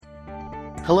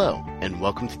Hello, and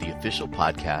welcome to the official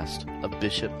podcast of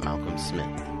Bishop Malcolm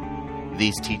Smith.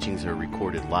 These teachings are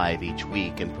recorded live each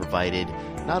week and provided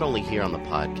not only here on the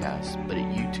podcast, but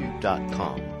at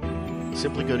youtube.com.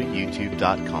 Simply go to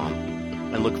youtube.com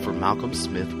and look for Malcolm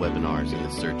Smith webinars in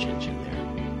the search engine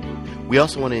there. We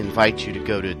also want to invite you to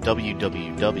go to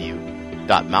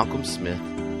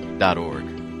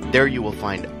www.malcolmsmith.org. There you will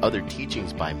find other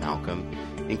teachings by Malcolm,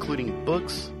 including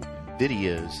books,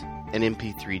 videos, and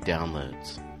MP3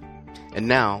 downloads. And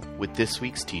now, with this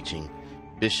week's teaching,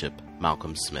 Bishop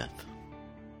Malcolm Smith.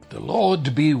 The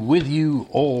Lord be with you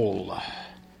all.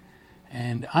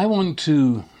 And I want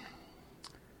to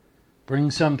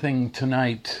bring something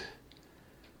tonight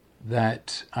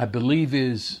that I believe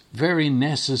is very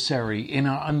necessary in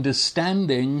our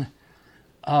understanding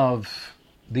of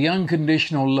the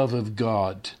unconditional love of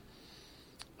God.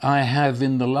 I have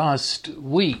in the last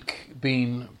week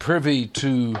been privy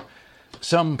to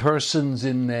some persons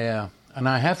in their, and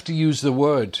I have to use the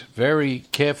word very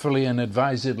carefully and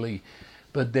advisedly,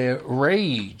 but their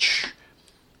rage,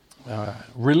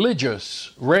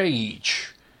 religious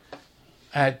rage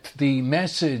at the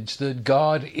message that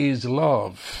God is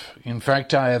love. In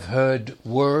fact, I have heard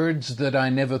words that I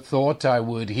never thought I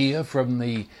would hear from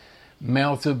the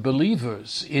mouth of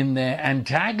believers in their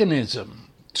antagonism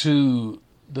to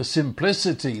the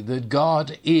simplicity that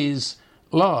God is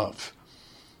love.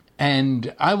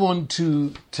 And I want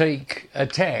to take a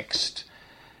text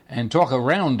and talk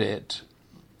around it.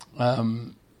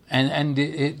 And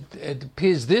it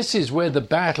appears this is where the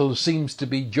battle seems to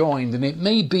be joined. And it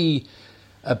may be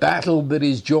a battle that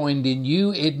is joined in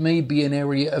you. It may be an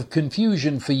area of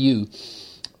confusion for you.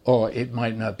 Or it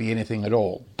might not be anything at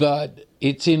all. But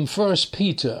it's in 1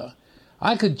 Peter.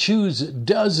 I could choose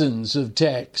dozens of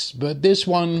texts, but this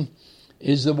one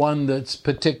is the one that's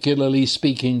particularly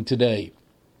speaking today.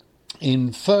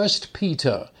 In 1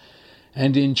 Peter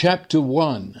and in chapter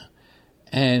 1,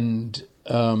 and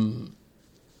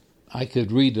I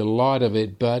could read a lot of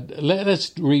it, but let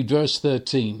us read verse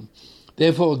 13.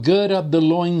 Therefore gird up the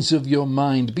loins of your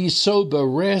mind, be sober,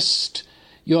 rest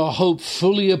your hope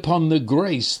fully upon the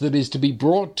grace that is to be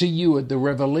brought to you at the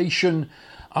revelation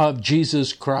of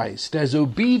Jesus Christ. As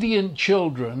obedient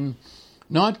children,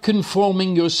 not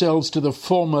conforming yourselves to the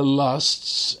former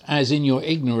lusts, as in your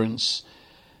ignorance,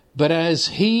 but as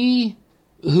he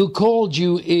who called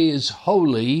you is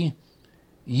holy,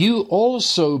 you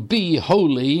also be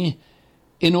holy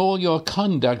in all your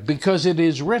conduct, because it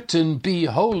is written, be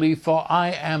holy, for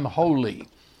I am holy.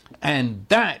 And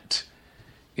that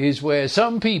is where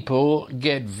some people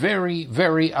get very,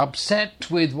 very upset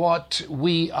with what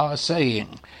we are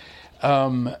saying.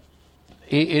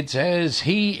 It says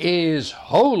he is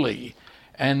holy,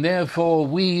 and therefore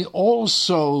we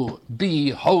also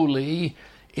be holy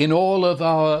in all of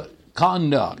our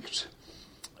conduct.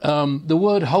 The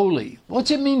word holy,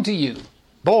 what's it mean to you?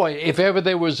 Boy, if ever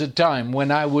there was a time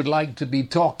when I would like to be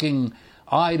talking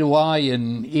eye to eye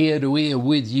and ear to ear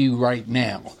with you right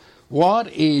now. What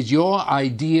is your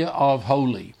idea of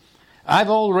holy? I've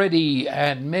already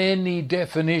had many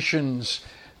definitions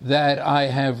that I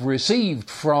have received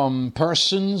from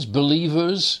persons,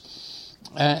 believers,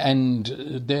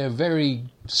 and they're very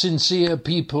sincere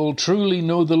people, truly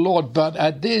know the Lord. But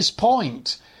at this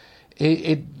point,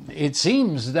 it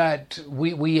seems that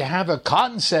we have a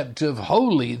concept of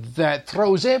holy that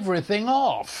throws everything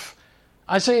off.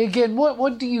 I say again,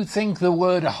 what do you think the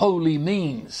word holy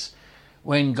means?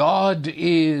 When God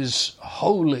is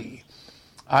holy.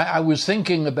 I was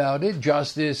thinking about it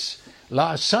just this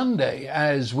last Sunday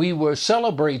as we were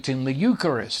celebrating the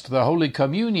Eucharist, the Holy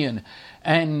Communion,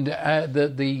 and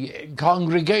the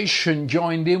congregation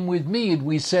joined in with me, and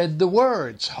we said the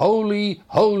words, holy,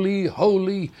 holy,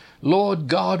 holy, Lord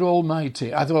God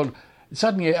Almighty. I thought,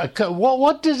 suddenly,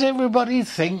 what does everybody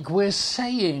think we're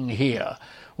saying here?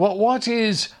 What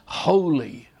is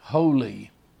holy,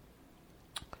 holy?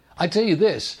 I tell you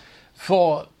this,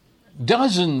 for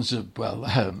dozens of,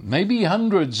 maybe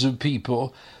hundreds of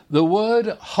people, the word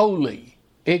holy,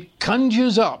 it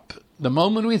conjures up, the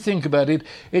moment we think about it,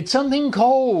 it's something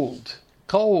cold,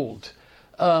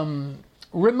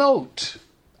 remote,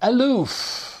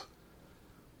 aloof,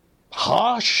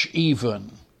 harsh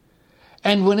even.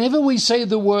 And whenever we say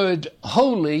the word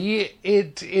holy,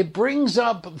 it brings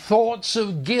up thoughts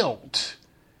of guilt.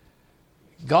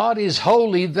 God is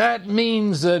holy, that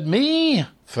means that me,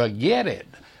 forget it.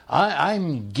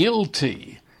 I'm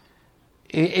guilty.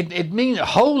 It means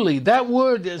holy. That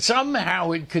word,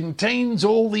 somehow it contains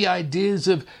all the ideas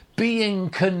of being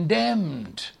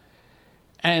condemned.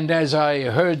 And as I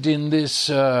heard in this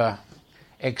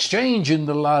exchange in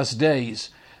the last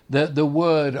days, the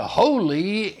word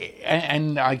holy,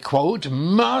 and I quote,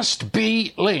 must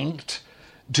be linked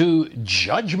to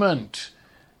judgment.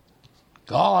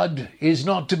 God is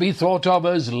not to be thought of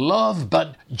as love,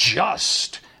 but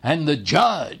just and the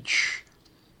judge.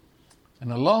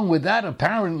 And along with that,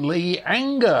 apparently,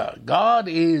 anger. God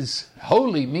is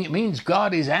holy means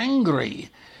God is angry,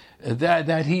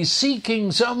 that he's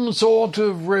seeking some sort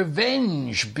of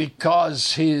revenge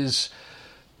because his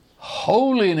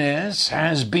holiness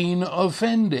has been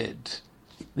offended.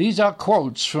 These are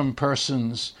quotes from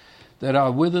persons that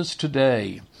are with us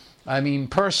today. I mean,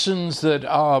 persons that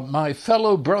are my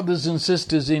fellow brothers and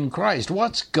sisters in Christ.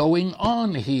 What's going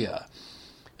on here?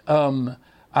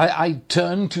 I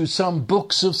turn to some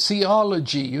books of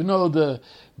theology. You know, the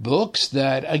books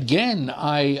that, again,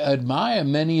 I admire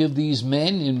many of these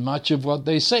men in much of what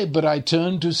they say, but I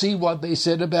turn to see what they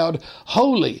said about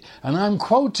holy. And I'm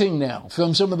quoting now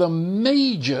from some of the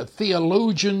major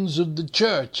theologians of the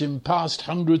church in past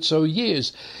 100 so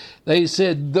years. They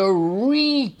said the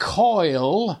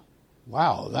recoil,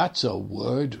 wow, that's a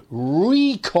word,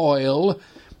 recoil,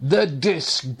 the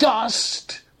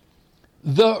disgust,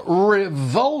 the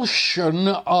revulsion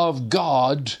of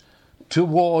God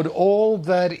toward all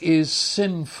that is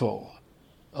sinful.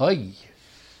 I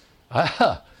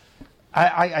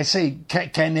say,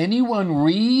 can anyone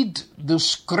read the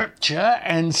scripture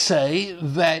and say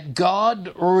that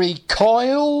God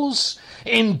recoils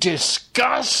in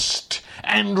disgust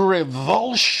and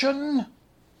revulsion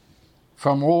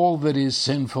from all that is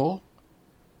sinful?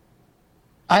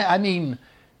 I mean,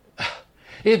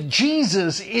 if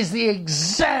Jesus is the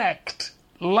exact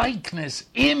likeness,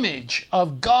 image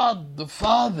of God the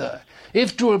Father,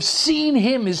 if to have seen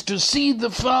him is to see the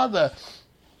Father,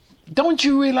 don't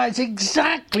you realize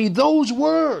exactly those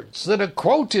words that are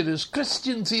quoted as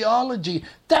Christian theology?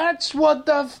 That's what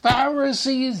the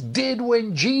Pharisees did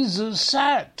when Jesus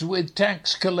sat with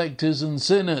tax collectors and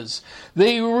sinners.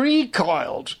 They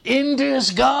recoiled in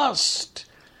disgust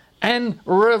and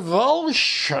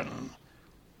revulsion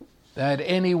that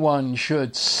anyone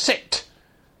should sit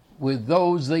with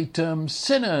those they term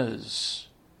sinners.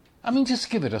 I mean, just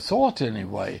give it a thought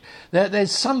anyway.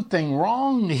 There's something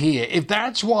wrong here. If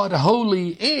that's what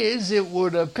holy is, it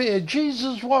would appear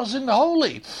Jesus wasn't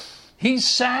holy. He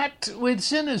sat with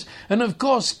sinners. And of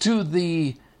course, to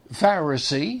the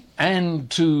Pharisee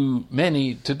and to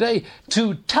many today,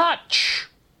 to touch.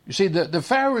 You see, the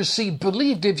Pharisee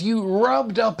believed if you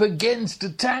rubbed up against a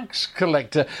tax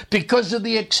collector because of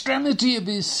the extremity of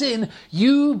his sin,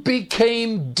 you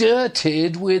became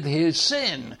dirtied with his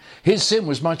sin. His sin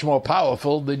was much more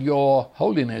powerful than your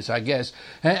holiness, I guess.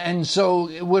 And so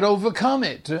it would overcome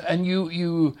it. And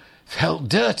you felt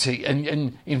dirty.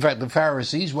 And in fact, the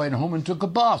Pharisees went home and took a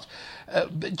bath.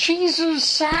 But Jesus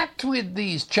sat with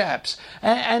these chaps.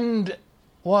 And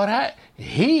the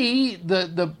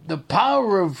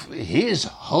power of his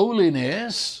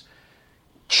holiness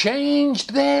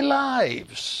changed their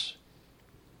lives.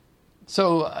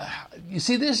 So, you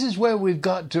see, this is where we've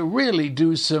got to really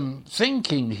do some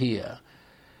thinking here.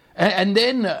 And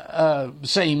then,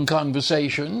 same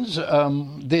conversations,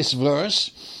 this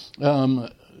verse,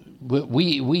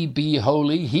 we be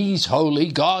holy, he's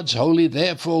holy, God's holy,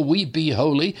 therefore we be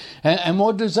holy. And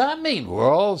what does that mean?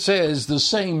 Well, it says the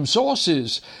same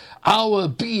sources. Our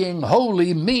being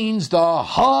holy means the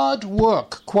hard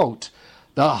work, quote,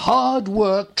 the hard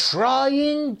work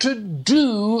trying to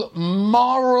do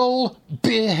moral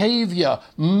behavior,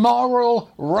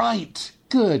 moral right.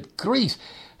 Good grief.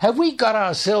 Have we got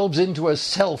ourselves into a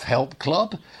self-help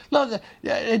club? Look,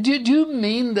 do you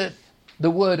mean that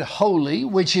the word holy,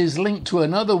 which is linked to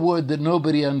another word that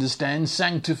nobody understands,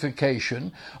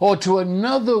 sanctification, or to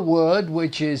another word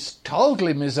which is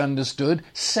totally misunderstood,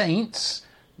 saints,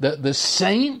 the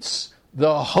saints,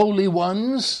 the holy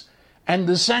ones, and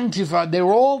the sanctified, they're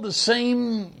all the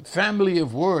same family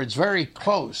of words, very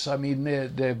close. I mean,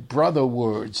 they're brother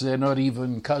words. They're not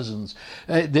even cousins.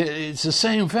 It's the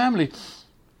same family.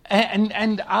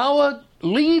 And our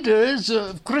leaders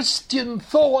of Christian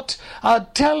thought are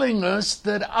telling us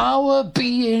that our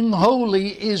being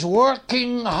holy is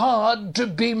working hard to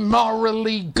be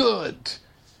morally good.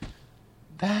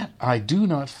 That I do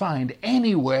not find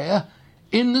anywhere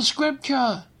in the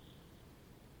scripture.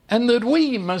 And that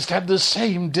we must have the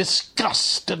same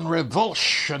disgust and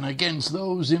revulsion against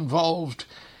those involved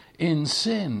in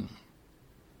sin.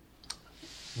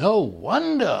 No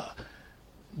wonder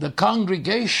the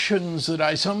congregations that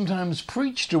I sometimes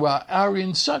preach to are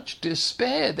in such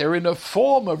despair. They're in a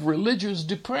form of religious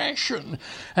depression.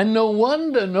 And no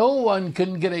wonder no one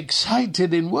can get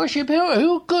excited in worship.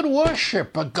 Who could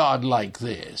worship a God like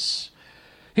this?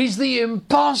 He's the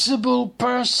impossible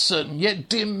person, yet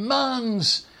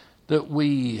demands that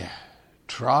we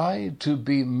try to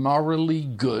be morally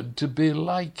good to be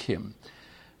like him.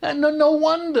 And no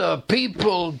wonder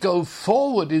people go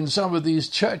forward in some of these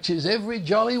churches every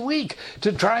jolly week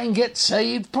to try and get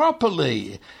saved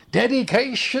properly.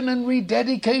 Dedication and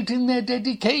rededicating their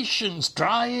dedications,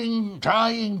 trying,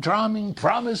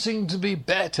 promising to be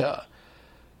better.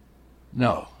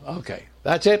 No, okay,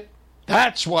 that's it.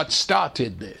 That's what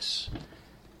started this.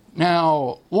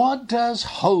 Now, what does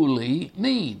holy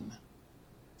mean?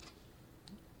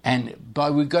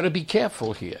 But we've got to be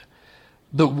careful here.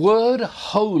 The word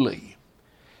holy,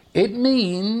 it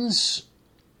means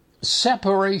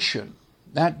separation.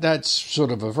 That's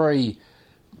sort of a very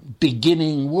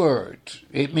beginning word.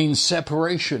 It means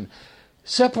separation.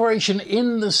 Separation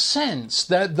in the sense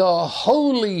that the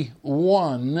Holy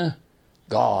One,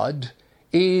 God,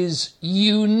 is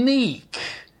unique.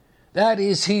 That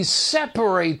is, he's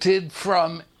separated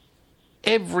from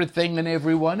everything and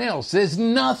everyone else. There's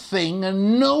nothing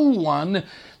and no one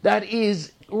that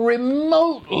is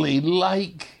remotely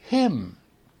like him.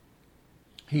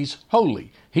 He's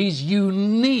holy. He's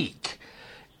unique.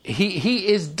 He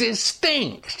is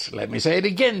distinct. Let me say it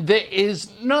again.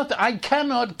 I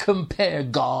cannot compare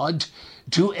God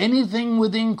to anything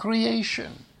within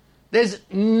creation. There's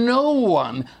no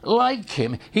one like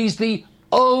him. He's the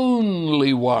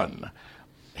only one.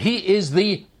 He is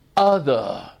the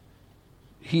other.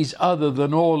 He's other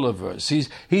than all of us.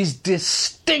 He's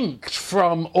distinct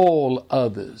from all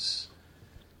others.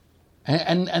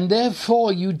 And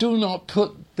therefore you do not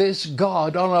put this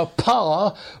God on a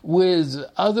par with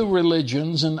other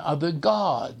religions and other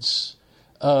gods.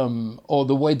 Or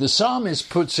the way the psalmist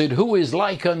puts it, who is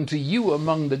like unto you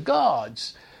among the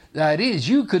gods? That is,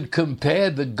 you could compare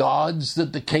the gods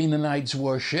that the Canaanites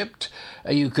worshipped.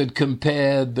 You could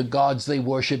compare the gods they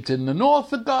worshipped in the north,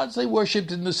 the gods they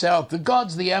worshipped in the south, the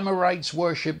gods the Amorites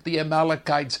worshipped, the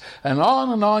Amalekites, and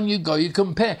on you go. You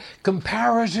compare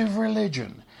comparative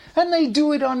religion. And they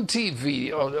do it on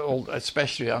TV, or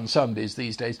especially on Sundays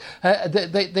these days.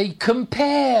 They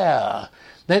compare.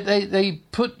 They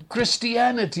put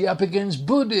Christianity up against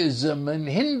Buddhism and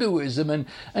Hinduism,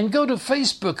 and go to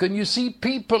Facebook and you see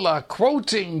people are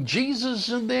quoting Jesus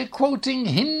and they're quoting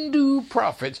Hindu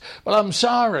prophets. Well, I'm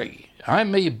sorry. I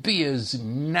may be as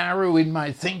narrow in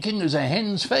my thinking as a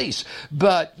hen's face,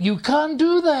 but you can't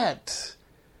do that.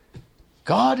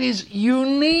 God is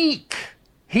unique.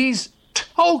 He's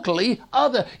totally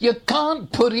other. You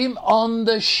can't put him on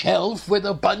the shelf with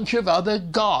a bunch of other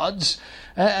gods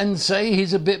and say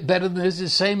he's a bit better than this, the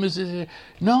same as this.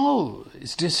 No,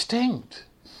 it's distinct.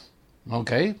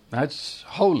 Okay, that's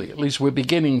holy. At least we're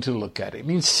beginning to look at it. It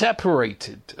means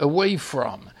separated, away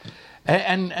from.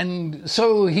 And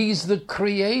so he's the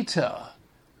creator.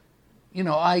 You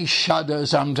know, I shudder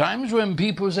sometimes when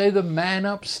people say the man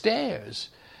upstairs.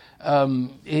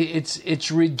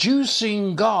 It's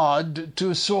reducing God to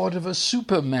a sort of a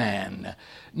Superman.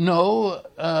 No,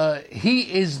 he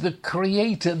is the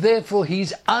creator, therefore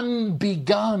he's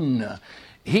unbegun.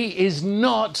 He is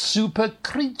not super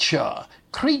creature.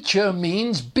 Creature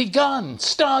means begun,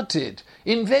 started,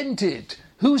 invented.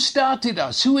 Who started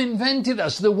us? Who invented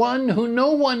us? The one who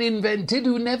no one invented,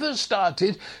 who never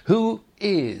started, who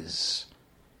is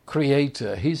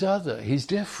creator. He's other, he's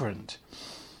different.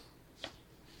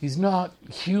 He's not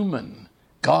human.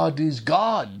 God is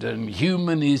God and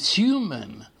human is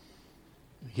human.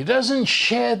 He doesn't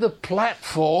share the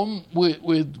platform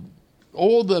with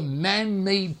all the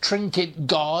man-made trinket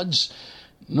gods,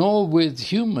 nor with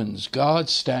humans. God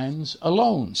stands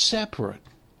alone, separate.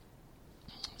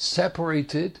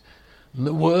 Separated,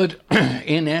 the word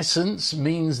in essence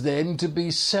means then to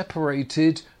be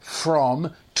separated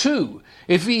from two.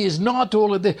 If he is not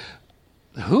all of this,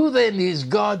 who then is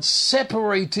God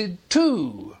separated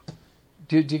to?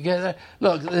 Did you get that?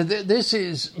 Look, this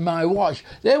is my watch.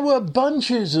 There were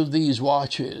bunches of these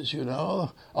watches, you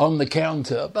know, on the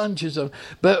counter, bunches of.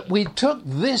 But we took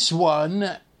this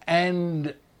one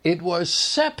and it was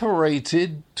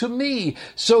separated to me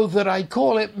so that I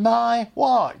call it my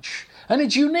watch. And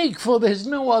it's unique, for there's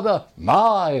no other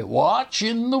my watch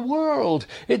in the world.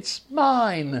 It's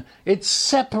mine. It's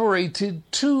separated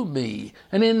to me.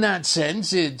 And in that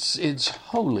sense, it's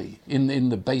holy in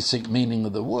the basic meaning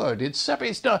of the word. It's separate.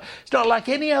 It's not like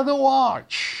any other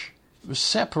watch. It was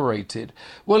separated.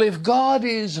 Well, if God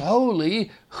is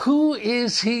holy, who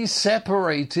is he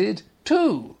separated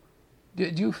to? Do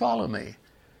you follow me?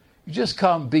 You just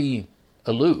can't be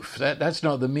aloof. That's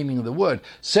not the meaning of the word.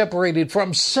 Separated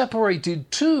from, separated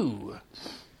to.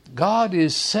 God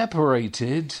is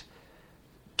separated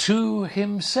to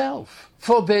himself.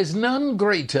 For there's none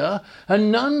greater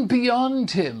and none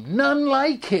beyond him, none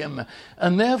like him,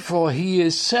 and therefore he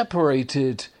is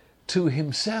separated to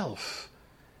himself.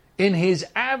 In his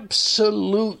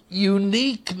absolute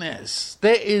uniqueness,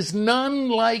 there is none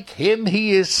like him.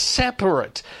 He is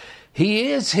separate.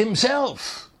 He is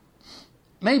himself.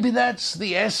 Maybe that's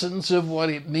the essence of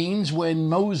what it means when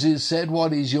Moses said,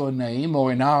 "What is your name?"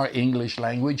 or in our English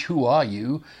language, "Who are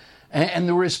you?" And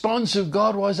the response of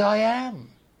God was, "I am."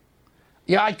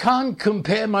 Yeah, I can't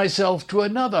compare myself to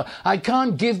another. I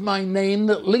can't give my name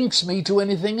that links me to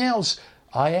anything else.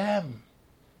 I am.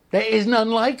 There is none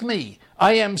like me.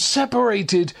 I am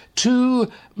separated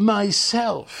to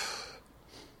myself.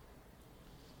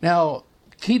 Now,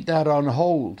 keep that on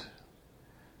hold.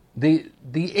 The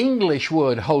English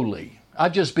word holy,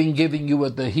 I've just been giving you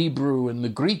what the Hebrew and the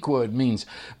Greek word means,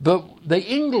 but the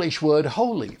English word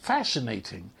holy,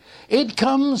 fascinating. It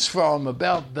comes from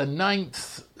about the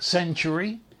 9th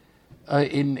century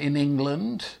in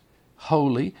England,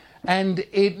 holy, and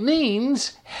it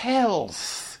means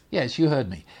health. Yes, you heard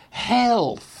me.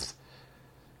 Health.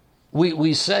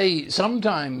 We say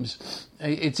sometimes,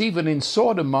 it's even in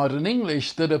sort of modern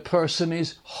English, that a person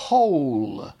is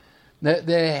whole.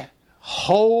 They're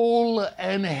whole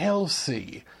and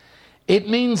healthy. It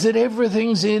means that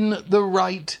everything's in the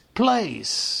right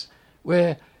place.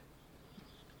 We're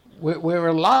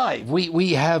alive.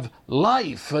 We have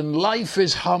life, and life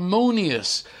is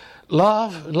harmonious.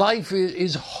 Life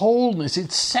is wholeness.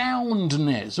 It's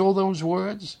soundness. All those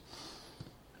words.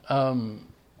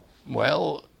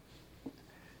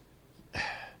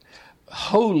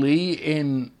 Holy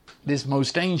in this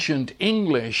most ancient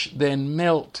English then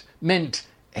meant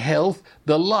health,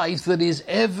 the life that is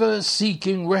ever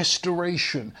seeking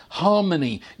restoration,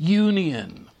 harmony,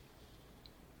 union.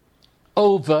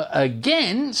 Over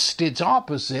against its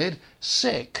opposite,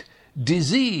 sick,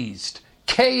 diseased,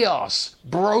 chaos,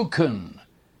 broken.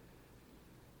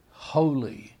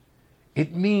 Holy.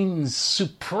 It means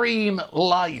supreme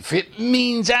life. It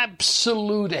means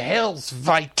absolute health,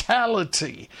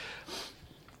 vitality.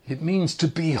 It means to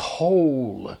be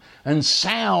whole and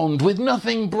sound with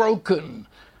nothing broken.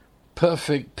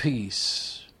 Perfect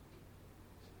peace.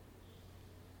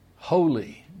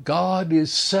 Holy. God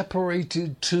is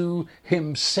separated to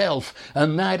himself,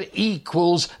 and that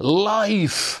equals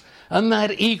life, and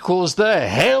that equals the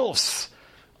health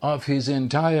of his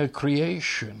entire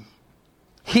creation.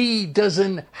 He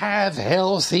doesn't have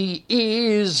health, he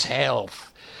is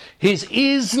health. His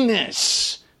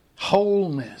isness,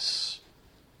 wholeness.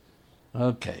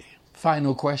 Okay,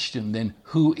 final question then.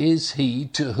 Who is he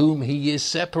to whom he is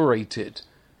separated?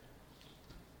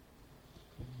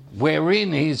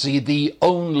 Wherein is he the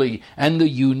only and the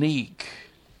unique?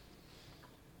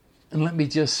 And let me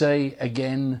just say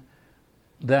again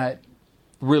that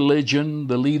religion,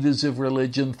 the leaders of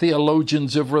religion,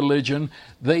 theologians of religion,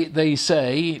 they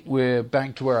say, we're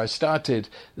back to where I started,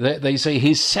 they say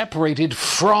he's separated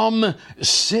from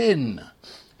sin.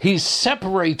 He's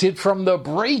separated from the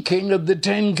breaking of the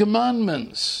 10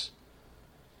 Commandments.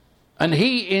 And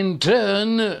he, in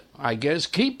turn, I guess,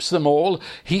 keeps them all.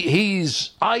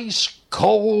 He's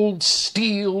ice-cold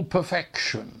steel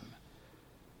perfection.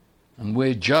 And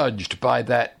we're judged by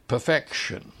that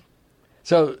perfection.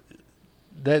 So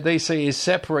they say he's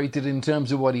separated in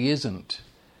terms of what he isn't.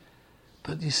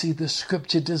 But you see, the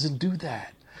Scripture doesn't do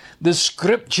that. The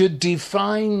Scripture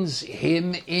defines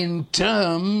him in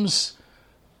terms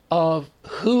of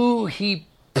who he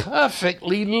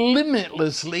perfectly,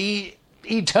 limitlessly,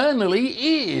 eternally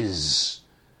is.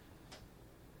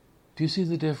 Do you see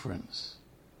the difference?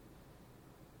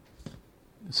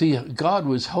 See, God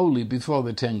was holy before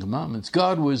the 10 Commandments.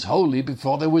 God was holy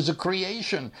before there was a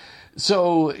creation.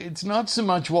 So it's not so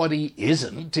much what he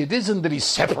isn't. It isn't that he's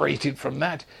separated from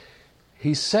that.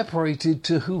 He's separated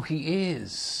to who he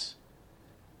is.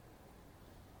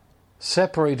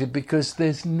 Separated because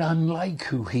there's none like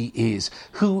who he is.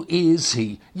 Who is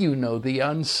he? You know the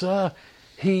answer.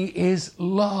 He is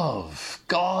love.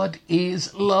 God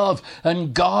is love.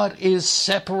 And God is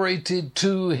separated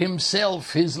to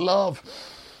himself, his love.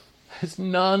 There's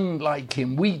none like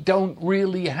him. We don't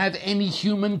really have any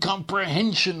human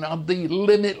comprehension of the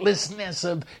limitlessness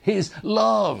of his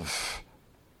love.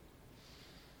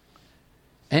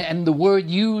 And the word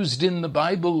used in the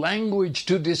Bible language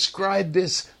to describe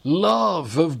this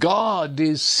love of God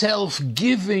is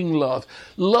self-giving love.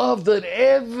 Love that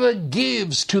ever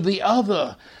gives to the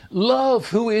other.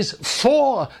 Love who is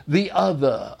for the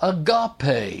other.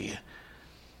 Agape.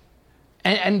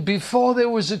 And before there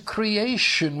was a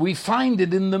creation, we find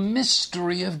it in the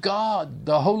mystery of God,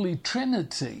 the Holy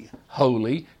Trinity.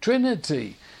 Holy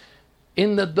Trinity.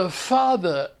 in that the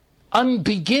Father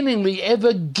unbeginningly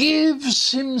ever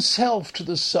gives himself to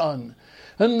the Son,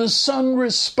 and the Son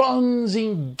responds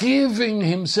in giving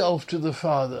himself to the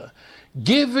Father,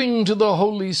 giving to the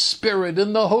Holy Spirit,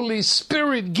 and the Holy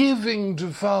Spirit giving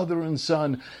to Father and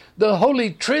Son. The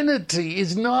Holy Trinity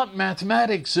is not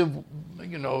mathematics of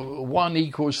 1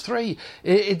 equals 3.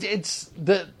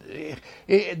 The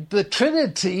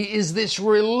Trinity is this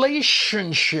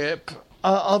relationship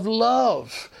of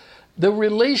love. The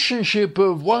relationship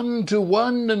of 1 to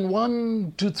 1 and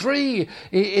 1 to 3.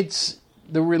 It's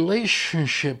the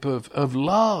relationship of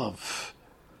love.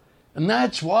 And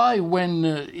that's why when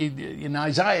in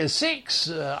Isaiah 6,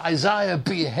 Isaiah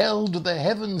beheld the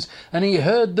heavens and he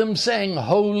heard them saying,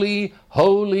 Holy,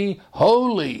 holy,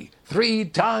 holy. 3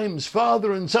 times,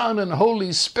 Father and Son and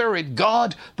Holy Spirit,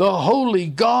 God, the Holy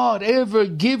God, ever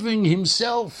giving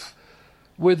himself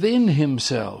within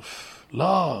himself.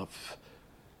 Love.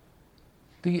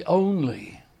 The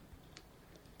only,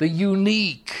 the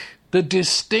unique, the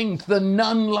distinct, the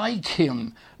none like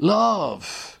him.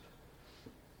 Love.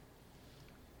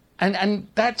 And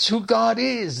that's who God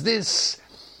is, this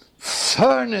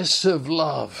furnace of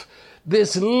love,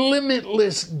 this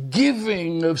limitless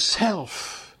giving of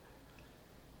self.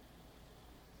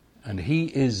 And he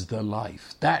is the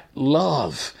life. That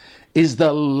love is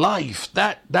the life.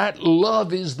 That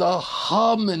love is the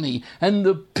harmony and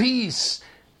the peace.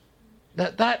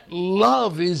 That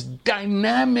love is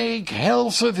dynamic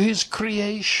health of his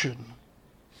creation.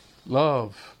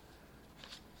 Love.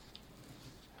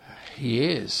 He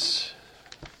is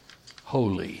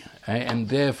holy, and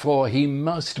therefore he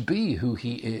must be who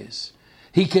he is.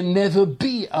 He can never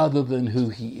be other than who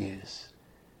he is.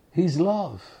 He's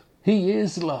love. He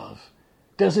is love.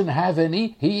 Doesn't have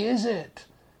any, he is it.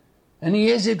 And he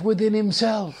is it within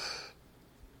himself.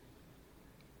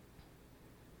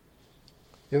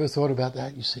 You ever thought about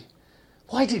that, you see?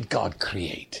 Why did God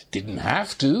create? Didn't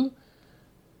have to.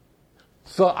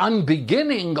 For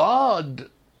unbeginning, God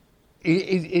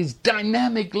is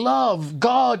dynamic love.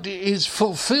 God is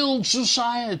fulfilled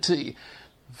society.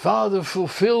 Father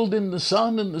fulfilled in the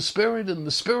Son and the Spirit in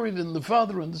the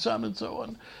Father and the Son and so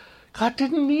on. God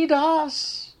didn't need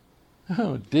us.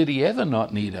 Oh, did he ever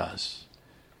not need us?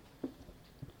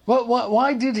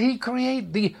 Why did he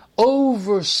create the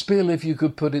overspill, if you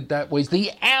could put it that way?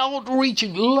 The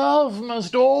outreaching. Love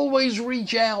must always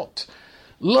reach out.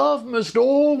 Love must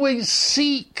always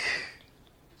seek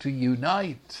to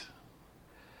unite.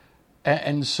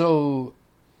 And so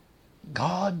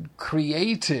God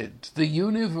created the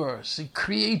universe. He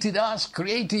created us,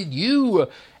 created you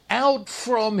out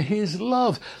from his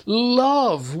love.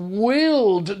 Love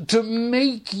willed to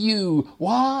make you.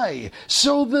 Why?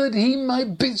 So that he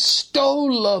might bestow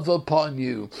love upon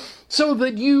you. So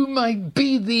that you might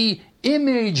be the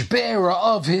image bearer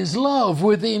of his love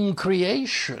within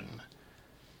creation.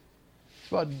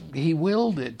 But he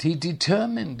willed it. He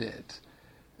determined it.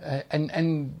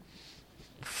 And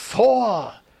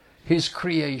for his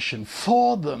creation,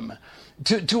 for them,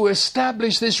 to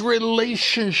establish this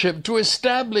relationship, to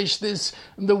establish this,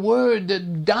 the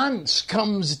word dance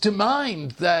comes to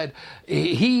mind, that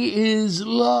he is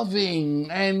loving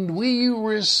and we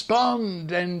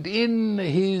respond, and in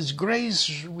his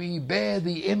grace we bear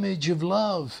the image of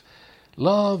love.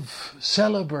 Love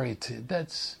celebrated.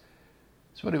 That's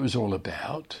what it was all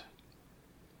about.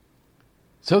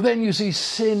 So then you see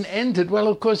sin entered. Well,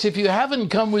 of course, if you haven't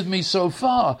come with me so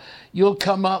far, you'll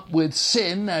come up with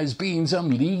sin as being some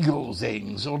legal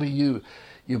thing. Sort of you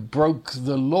broke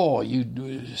the law,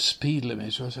 you speed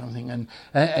limits or something,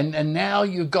 and now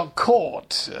you got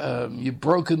caught. You've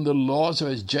broken the law, so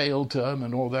it's jail term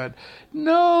and all that.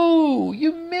 No,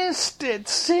 you missed it.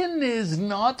 Sin is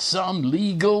not some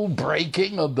legal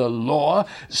breaking of the law.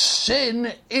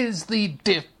 Sin is the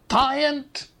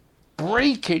defiant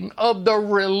breaking of the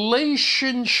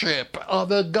relationship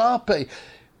of agape.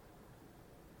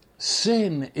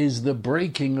 Sin is the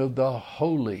breaking of the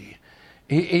holy.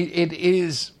 It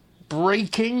is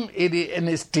breaking, and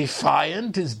it's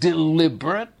defiant, it's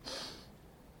deliberate.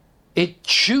 It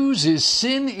chooses,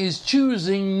 sin is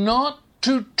choosing not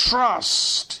to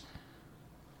trust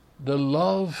the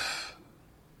love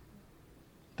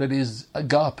that is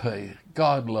agape,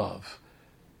 God love.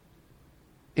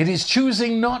 It is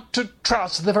choosing not to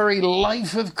trust the very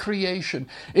life of creation.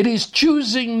 It is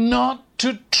choosing not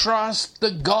to trust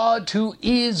the God who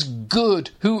is good,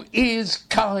 who is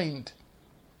kind.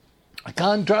 I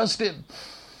can't trust him.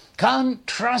 Can't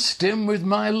trust him with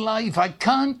my life. I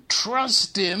can't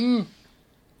trust him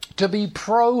to be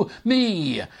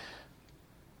pro-me.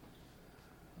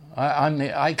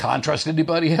 I can't trust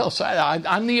anybody else.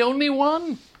 I'm the only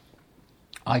one.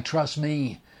 I trust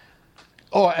me.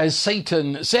 Or as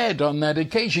Satan said on that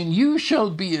occasion, you shall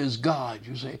be as God.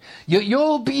 You say,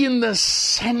 you'll be in the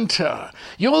center.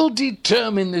 You'll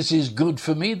determine this is good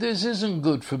for me, this isn't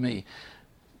good for me.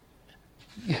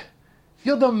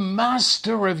 You're the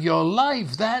master of your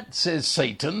life. That, says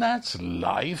Satan, that's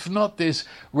life, not this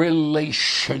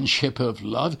relationship of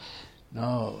love.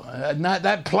 No,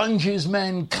 that plunges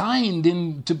mankind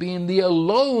into being the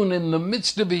alone in the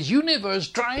midst of his universe,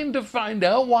 trying to find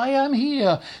out why I'm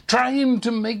here, trying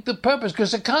to make the purpose,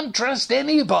 because I can't trust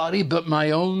anybody but my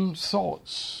own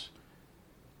thoughts.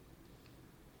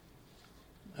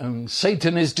 And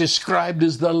Satan is described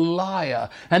as the liar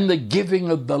and the giving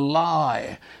of the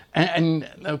lie. And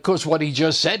of course, what he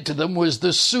just said to them was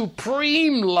the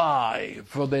supreme lie,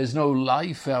 for there's no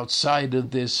life outside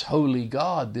of this holy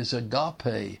God, this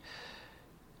agape.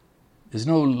 There's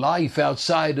no life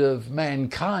outside of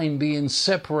mankind being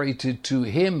separated to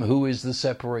him who is the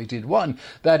separated one,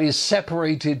 that is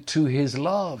separated to his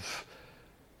love.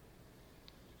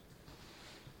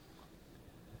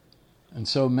 And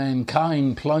so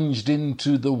mankind plunged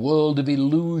into the world of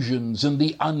illusions and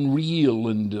the unreal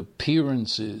and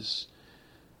appearances.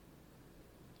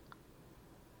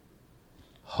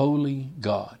 Holy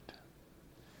God.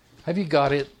 Have you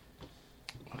got it?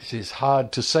 It's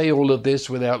hard to say all of this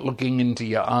without looking into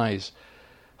your eyes.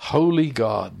 Holy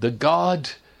God, the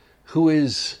God who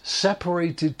is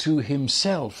separated to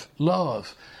himself,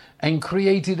 love, and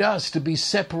created us to be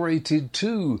separated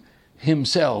to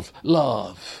himself,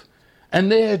 love. And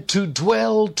there to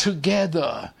dwell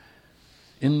together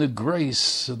in the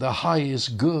grace of the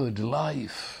highest good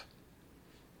life.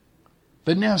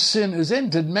 But now sin has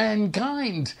entered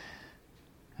mankind,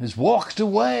 has walked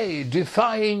away,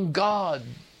 defying God,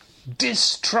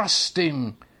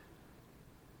 distrusting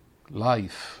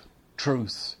life,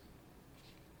 truth.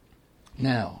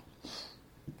 Now,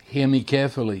 hear me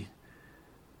carefully.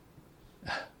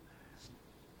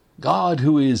 God,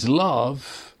 who is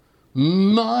love,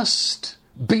 must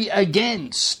be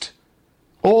against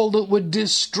all that would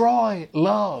destroy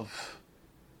love.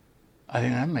 I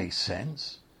think that makes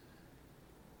sense.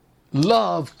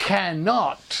 Love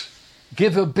cannot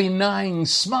give a benign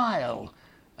smile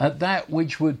at that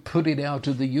which would put it out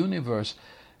of the universe.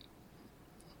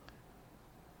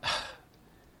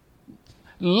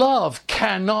 Love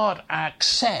cannot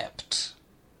accept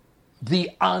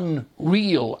the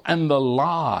unreal and the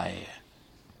lie.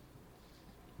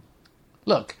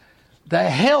 Look,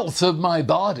 the health of my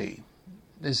body,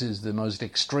 this is the most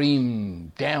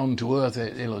extreme, down-to-earth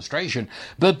illustration,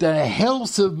 but the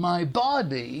health of my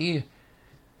body,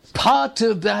 part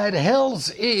of that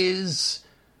health is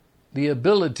the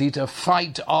ability to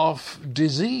fight off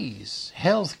disease.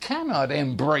 Health cannot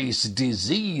embrace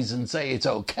disease and say it's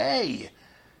okay.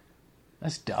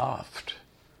 That's daft.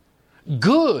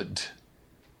 Good,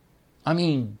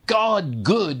 God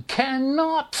good,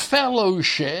 cannot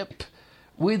fellowship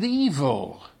with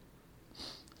evil.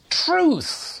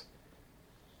 Truth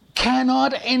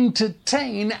cannot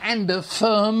entertain and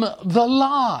affirm the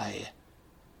lie.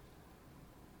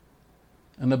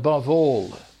 And above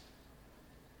all,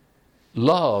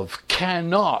 love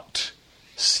cannot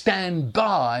stand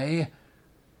by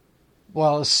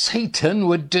while Satan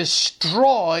would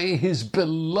destroy his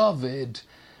beloved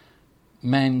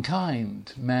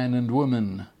mankind, man and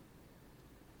woman.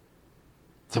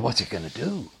 So what's it going to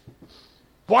do?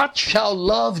 What shall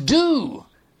love do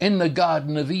in the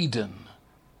Garden of Eden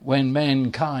when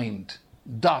mankind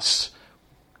thus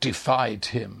defied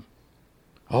him?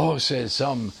 Oh, says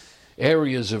some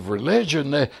areas of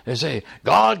religion, they say,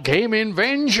 God came in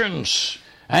vengeance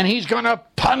and he's going to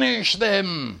punish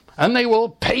them and they will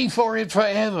pay for it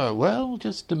forever. Well,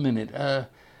 just a minute.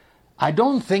 I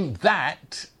don't think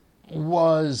that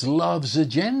was love's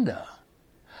agenda.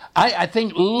 I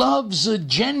think love's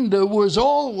agenda was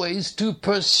always to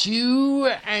pursue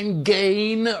and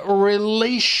gain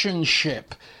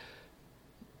relationship.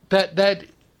 That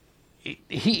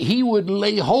he would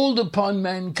lay hold upon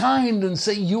mankind and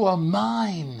say, you are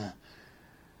mine.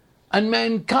 And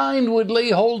mankind would lay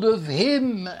hold of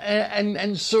him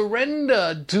and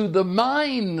surrender to the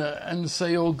mine and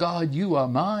say, oh God, you are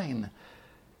mine.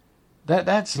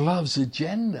 That's love's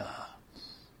agenda.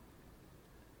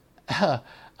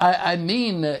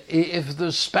 If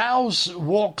the spouse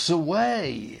walks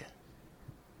away,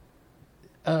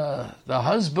 the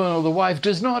husband or the wife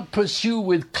does not pursue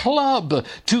with club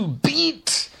to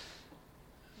beat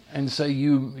and say,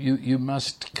 you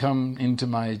must come into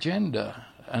my agenda,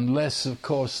 unless, of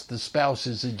course, the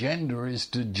spouse's agenda is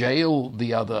to jail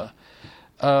the other.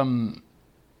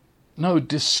 No,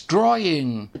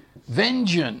 destroying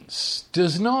vengeance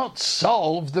does not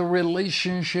solve the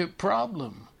relationship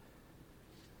problem.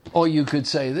 Or you could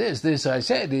say this I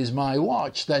said is my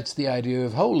watch. That's the idea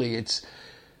of holy. It's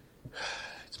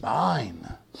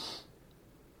mine.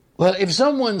 Well, if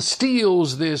someone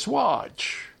steals this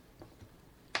watch,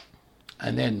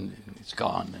 and then it's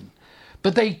gone,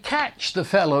 but they catch the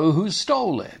fellow who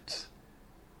stole it,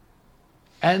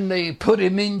 and they put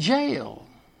him in jail,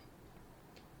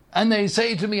 and they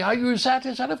say to me, are you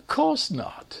satisfied? Of course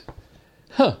not.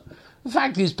 The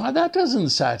fact is, that doesn't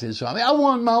satisfy me. I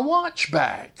want my watch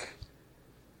back.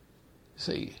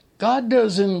 See, God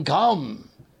doesn't come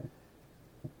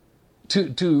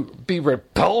to be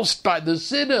repulsed by the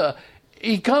sinner.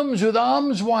 He comes with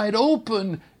arms wide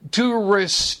open to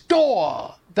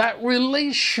restore that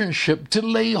relationship, to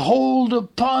lay hold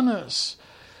upon us.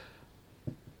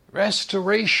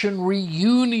 Restoration,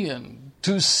 reunion,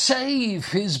 to save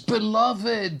his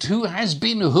beloved who has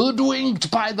been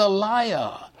hoodwinked by the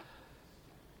liar.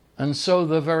 And so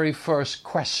the very first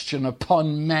question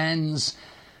upon man's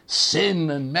sin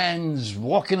and man's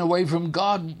walking away from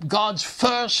God, God's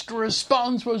first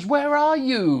response was, where are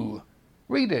you?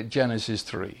 Read it, Genesis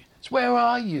 3. It's, where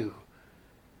are you?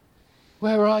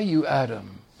 Where are you,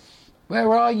 Adam?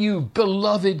 Where are you,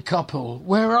 beloved couple?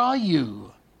 Where are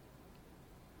you?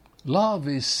 Love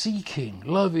is seeking.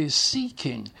 Love is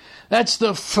seeking. That's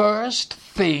the first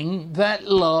thing that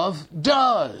love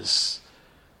does.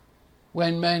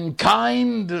 When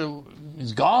mankind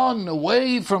is gone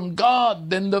away from God,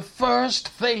 then the first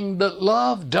thing that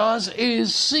love does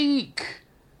is seek.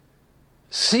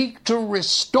 Seek to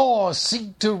restore,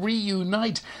 seek to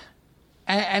reunite.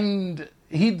 And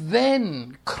he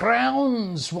then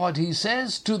crowns what he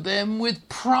says to them with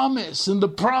promise. And the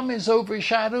promise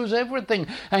overshadows everything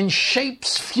and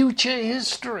shapes future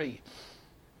history.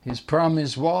 His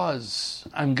promise was,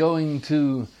 I'm going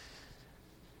to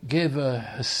give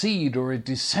a seed or a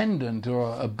descendant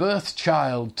or a birth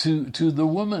child to the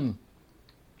woman.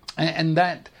 And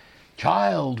that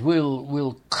child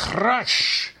will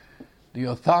crush the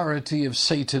authority of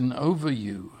Satan over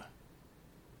you.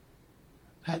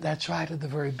 That's right at the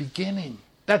very beginning.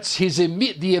 That's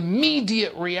the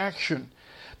immediate reaction.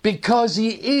 Because he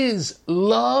is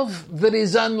love that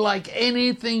is unlike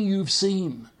anything you've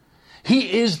seen.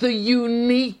 He is the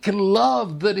unique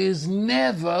love that is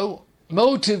never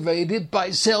motivated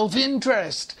by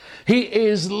self-interest. He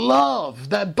is love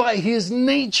that by his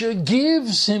nature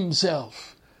gives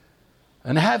himself.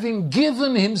 And having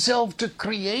given himself to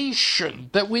creation,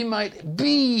 that we might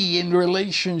be in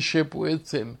relationship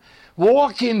with him,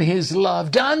 walk in his love,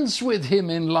 dance with him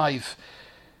in life,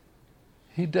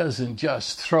 he doesn't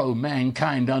just throw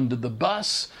mankind under the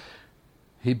bus.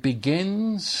 He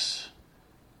begins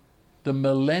the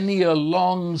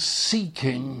millennia-long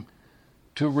seeking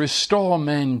to restore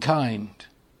mankind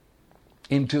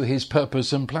into his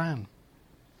purpose and plan.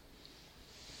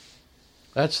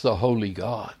 That's the holy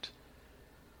God.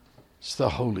 It's the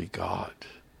holy God.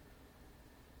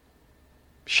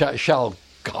 Shall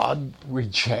God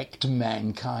reject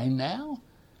mankind now?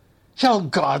 Shall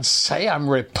God say, I'm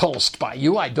repulsed by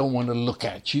you, I don't want to look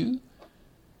at you?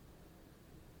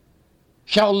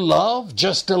 Shall love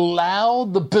just allow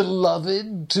the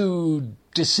beloved to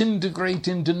disintegrate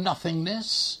into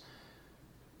nothingness?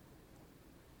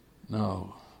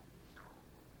 No.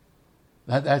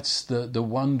 That's the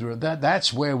wonder of that.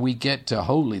 That's where we get to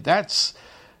holy. That's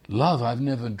love. I've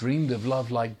never dreamed of love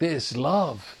like this.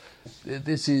 Love.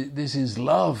 This is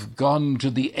love gone to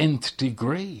the nth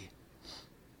degree.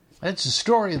 That's the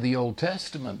story of the Old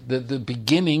Testament, the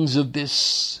beginnings of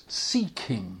this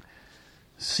seeking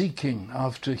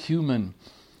after human.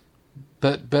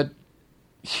 But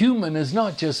human has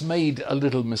not just made a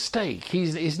little mistake.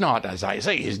 He's not, as I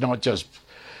say, he's not just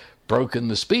broken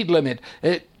the speed limit.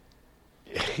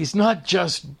 He's not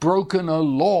just broken a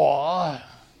law.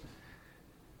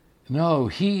 No,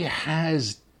 he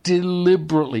has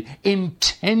deliberately,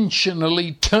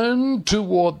 intentionally turned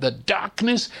toward the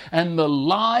darkness and the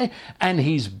lie, and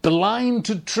he's blind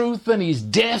to truth and he's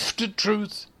deaf to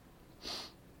truth.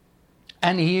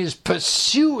 And he is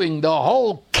pursuing the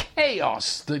whole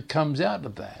chaos that comes out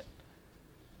of that.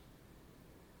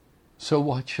 So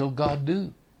what shall God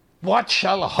do? What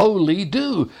shall holy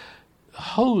do?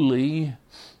 Holy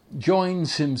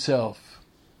joins himself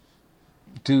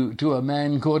to a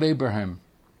man called Abraham.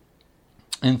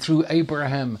 And through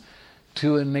Abraham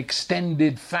to an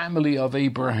extended family of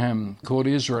Abraham called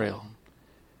Israel.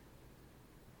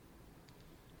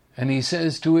 And he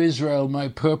says to Israel, my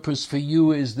purpose for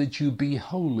you is that you be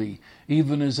holy,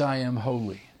 even as I am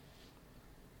holy.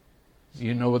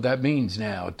 You know what that means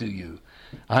now, do you?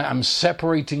 I'm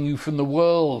separating you from the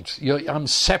world. I'm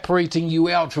separating you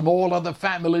out from all other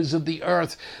families of the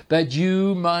earth, that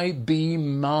you might be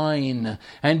mine.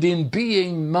 And in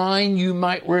being mine, you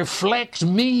might reflect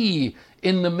me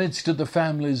in the midst of the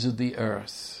families of the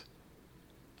earth.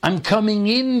 I'm coming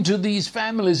into these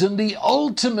families, and the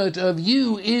ultimate of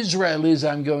you, Israel, is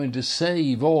I'm going to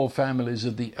save all families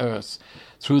of the earth.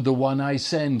 Through the one I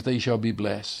send, they shall be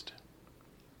blessed.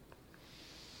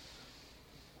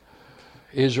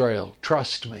 Israel,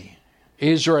 trust me.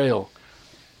 Israel,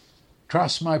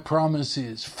 trust my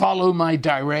promises. Follow my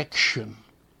direction.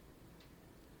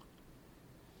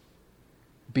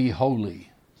 Be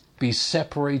holy. Be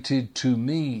separated to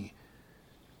me,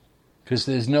 because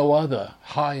there's no other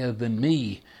higher than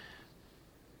me.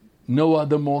 No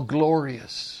other more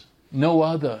glorious. No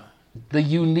other. The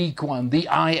unique one. The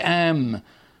I am.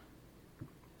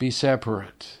 Be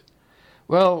separate.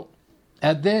 Well,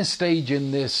 at their stage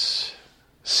in this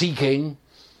seeking,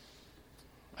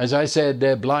 as I said,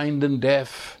 they're blind and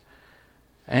deaf,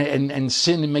 and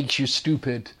sin makes you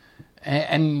stupid.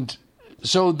 And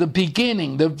so the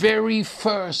beginning, the very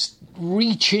first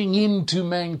reaching into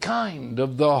mankind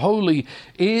of the holy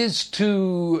is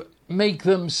to make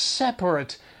them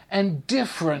separate and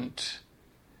different,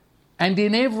 and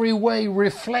in every way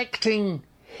reflecting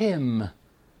Him.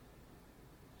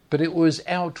 But it was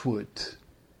outward.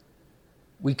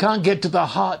 We can't get to the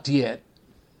heart yet.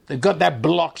 They've got that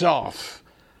blocked off.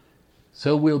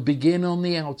 So we'll begin on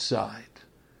the outside.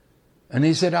 And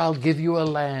He said, I'll give you a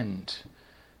land.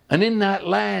 And in that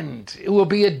land, it will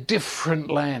be a different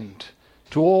land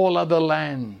to all other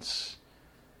lands.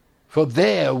 For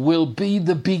there will be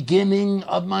the beginning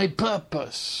of my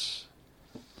purpose.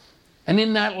 And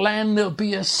in that land there'll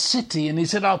be a city. And He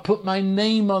said, I'll put my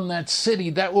name on that city.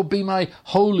 That will be my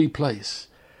holy place.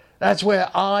 That's where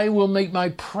I will make my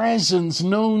presence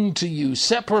known to you,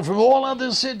 separate from all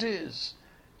other cities.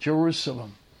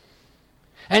 Jerusalem.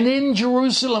 And in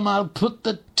Jerusalem I'll put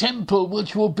the temple,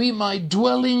 which will be my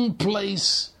dwelling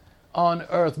place on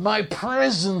earth. My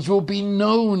presence will be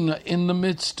known in the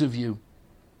midst of you.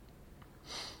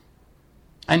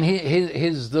 And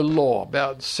here's the law,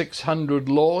 about 600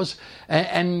 laws,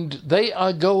 and they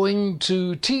are going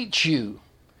to teach you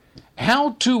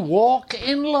how to walk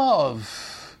in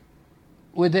love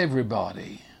with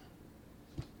everybody.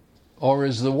 Or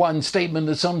as the one statement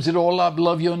that sums it all up,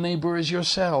 love your neighbor as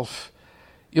yourself.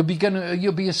 You'll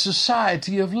be a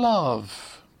society of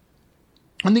love.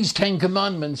 And these 10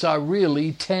 commandments are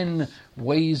really 10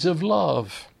 ways of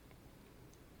love.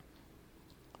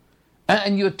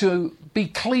 And you're to be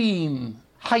clean,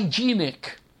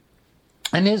 hygienic.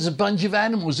 And here's a bunch of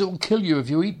animals that will kill you if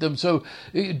you eat them, so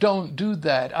don't do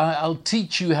that. I'll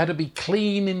teach you how to be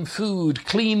clean in food,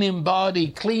 clean in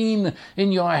body, clean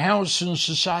in your house and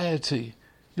society.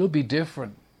 You'll be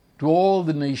different to all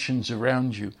the nations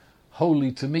around you.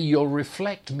 Holy to me, you'll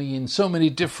reflect me in so many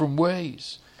different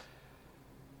ways.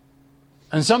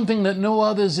 And something that no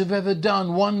others have ever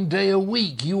done, one day a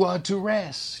week you are to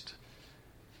rest.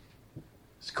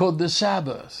 It's called the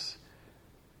Sabbath.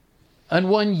 And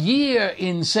 1 year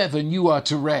in 7 you are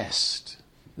to rest,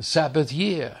 the Sabbath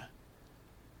year.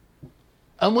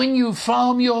 And when you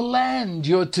farm your land,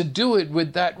 you're to do it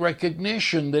with that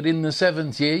recognition that in the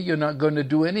 7th year you're not going to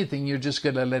do anything, you're just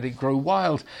going to let it grow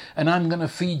wild. And I'm going to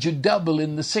feed you double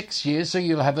in the 6th year so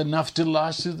you'll have enough to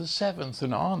last through the 7th,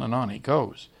 and on it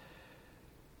goes.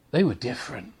 They were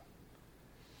different.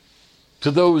 To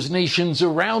those nations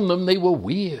around them, they were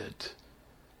weird.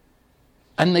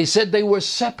 And they said they were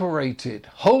separated,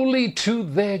 holy to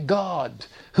their God,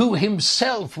 who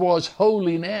Himself was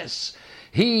holiness.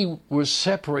 He was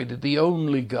separated, the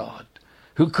only God,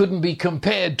 who couldn't be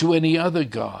compared to any other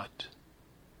God.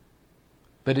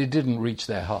 But it didn't reach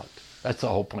their heart. That's the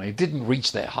whole point. It didn't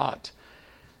reach their heart.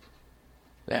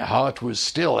 Their heart was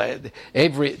still, they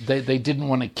didn't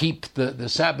want to keep the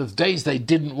Sabbath days. They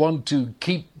didn't want to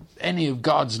keep any of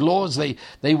God's laws.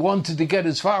 They wanted to get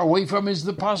as far away from Him as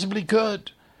they possibly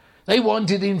could. They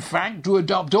wanted, in fact, to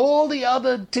adopt all the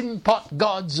other tin pot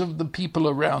gods of the people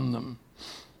around them.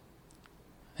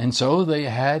 And so they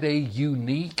had a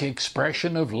unique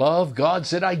expression of love. God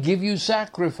said, I give you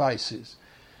sacrifices.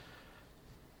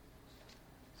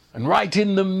 And right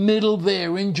in the middle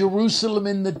there, in Jerusalem,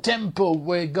 in the temple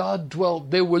where God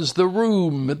dwelt, there was the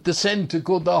room at the center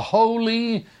called the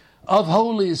Holy of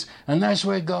Holies. And that's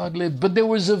where God lived. But there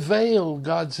was a veil.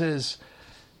 God says,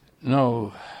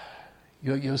 no,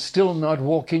 you're still not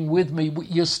walking with me.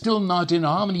 You're still not in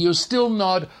harmony. You're still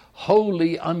not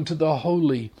holy unto the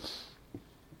holy.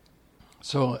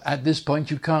 So at this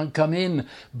point you can't come in.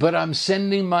 But I'm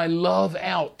sending my love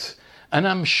out. and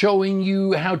I'm showing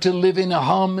you how to live in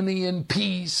harmony and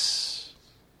peace.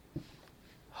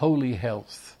 Holy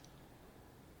health.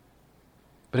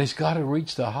 But it's got to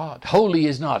reach the heart. Holy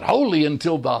is not holy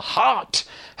until the heart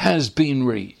has been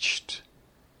reached.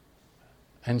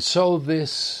 And so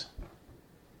this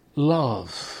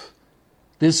love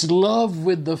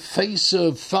with the face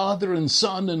of Father and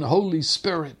Son and Holy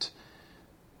Spirit,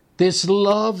 this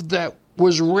love that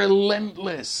was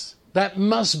relentless, that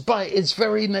must by its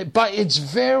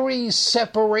very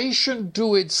separation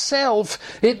to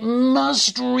itself, it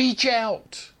must reach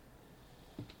out.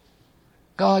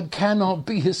 God cannot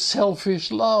be a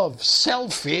selfish love.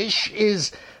 Selfish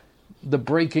is the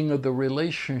breaking of the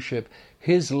relationship.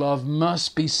 His love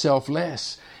must be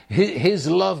selfless. His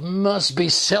love must be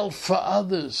self for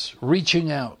others,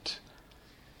 reaching out.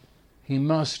 He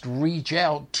must reach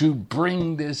out to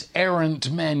bring this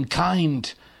errant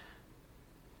mankind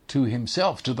to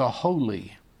himself, to the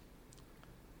holy.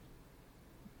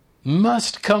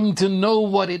 Must come to know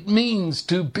what it means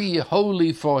to be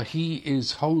holy, for he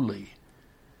is holy.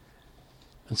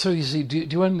 And so you see, do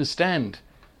you understand?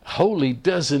 Holy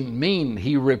doesn't mean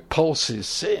he repulses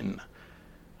sin.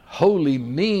 Holy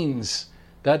means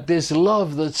that this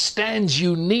love that stands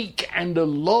unique and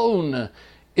alone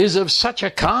is of such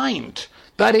a kind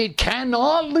that it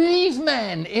cannot leave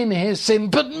man in his sin,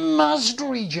 but must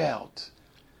reach out.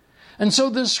 And so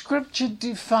the scripture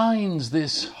defines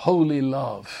this holy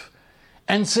love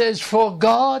and says, for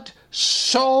God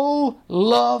so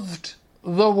loved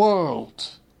the world.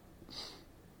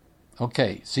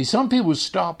 Okay, see, some people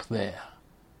stop there,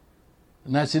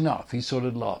 and that's enough. He sort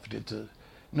of loved it.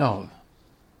 No.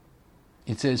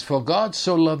 It says, for God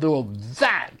so loved the world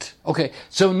that. Okay,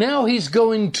 so now he's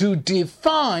going to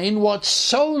define what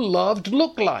so loved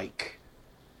looked like.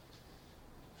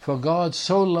 For God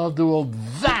so loved the world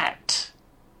that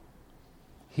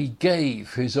he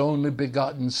gave his only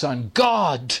begotten Son.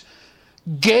 God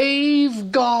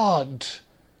gave God.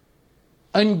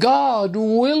 And God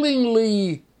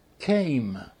willingly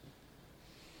came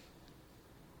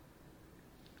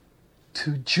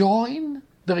to join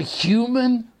the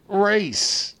human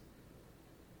race.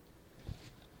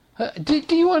 Do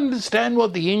you understand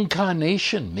what the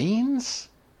incarnation means?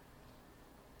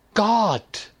 God,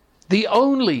 the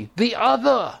only, the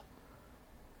other,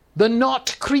 the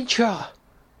not creature,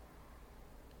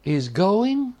 is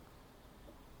going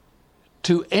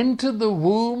to enter the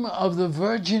womb of the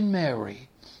Virgin Mary.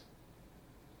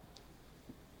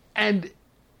 And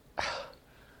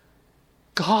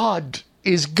God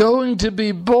is going to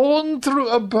be born through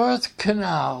a birth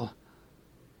canal,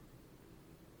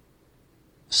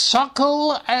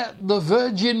 suckle at the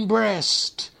virgin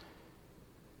breast,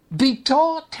 be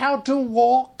taught how to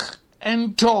walk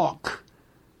and talk,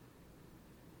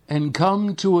 and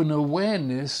come to an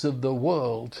awareness of the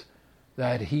world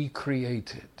that he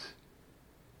created.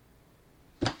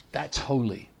 That's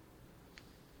holy.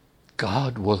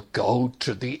 God will go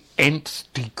to the nth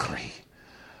degree.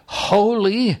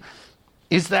 Holy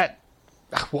is that,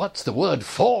 what's the word?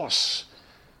 Force,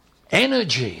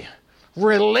 energy,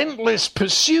 relentless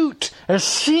pursuit, a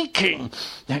seeking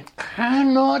that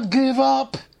cannot give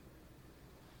up.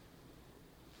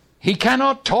 He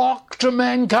cannot talk to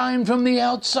mankind from the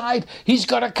outside. He's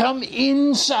got to come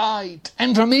inside.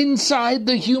 And from inside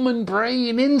the human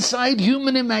brain, inside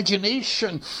human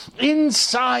imagination,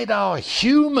 inside our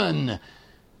human,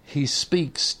 he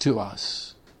speaks to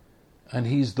us. And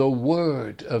he's the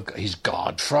Word of God. He's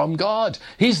God from God.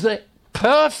 He's the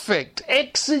perfect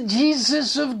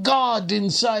exegesis of God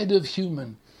inside of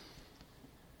human.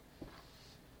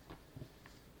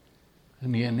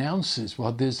 And he announces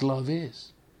what this love is.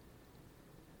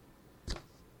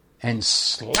 And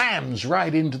slams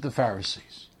right into the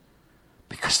Pharisees.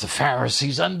 Because the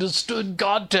Pharisees understood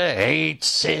God to hate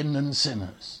sin and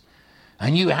sinners.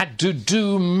 And you had to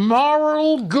do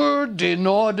moral good in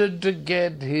order to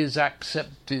get his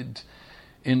accepted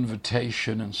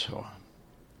invitation and so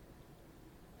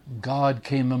on. God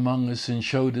came among us and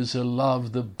showed us a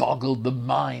love that boggled the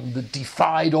mind, that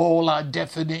defied all our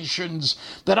definitions,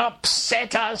 that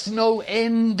upset us no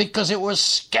end because it was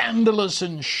scandalous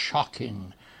and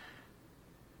shocking.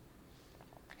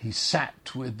 He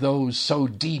sat with those so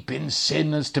deep in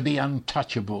sin as to be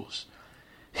untouchables.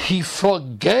 He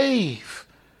forgave.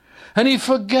 And he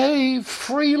forgave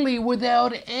freely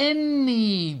without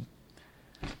any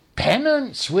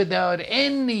penance, without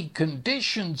any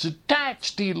conditions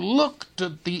attached. He looked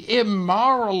at the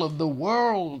immoral of the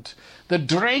world, the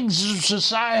dregs of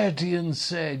society, and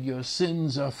said, your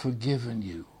sins are forgiven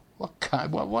you.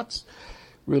 What's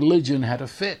religion had a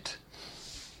fit?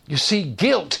 You see,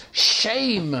 guilt,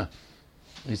 shame,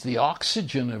 is the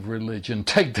oxygen of religion.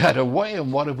 Take that away,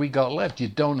 and what have we got left? You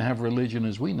don't have religion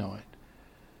as we know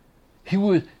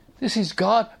it. This is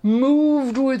God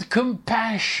moved with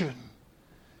compassion,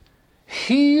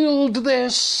 healed their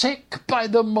sick by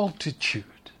the multitude.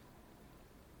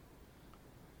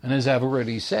 And as I've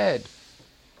already said,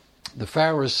 the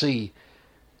Pharisee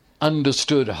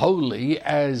understood holy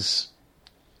as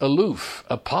aloof,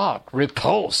 apart,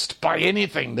 repulsed by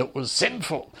anything that was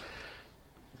sinful.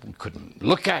 Couldn't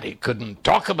look at it, couldn't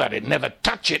talk about it, never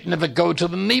touch it, never go to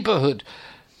the neighborhood.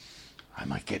 I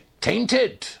might get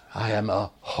tainted. I am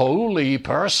a holy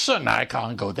person. I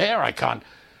can't go there. I can't.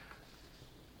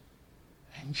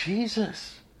 And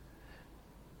Jesus,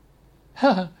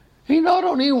 he not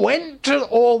only went to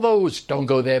all those don't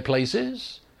go there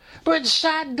places, but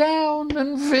sat down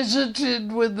and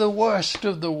visited with the worst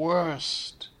of the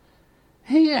worst.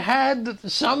 He had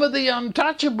some of the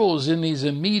untouchables in his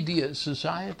immediate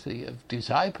society of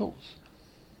disciples.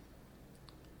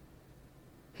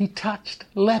 He touched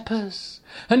lepers.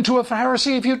 And to a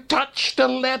Pharisee, if you touched a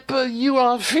leper, you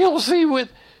are filthy with...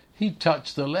 He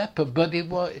touched the leper, but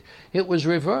it was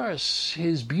reverse.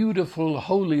 His beautiful,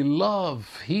 holy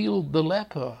love healed the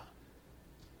leper.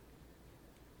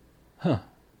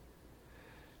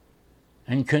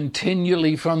 And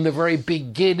continually from the very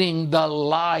beginning, the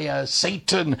liar,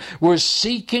 Satan, was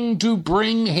seeking to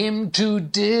bring him to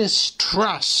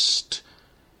distrust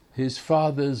his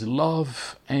Father's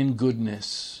love and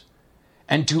goodness,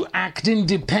 and to act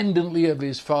independently of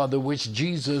his Father, which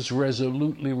Jesus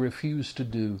resolutely refused to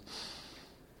do.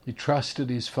 He trusted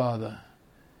his Father.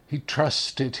 He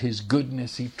trusted his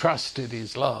goodness. He trusted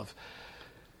his love.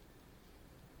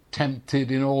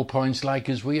 Tempted in all points like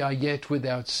as we are, yet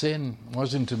without sin. It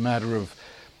wasn't a matter of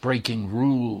breaking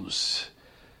rules,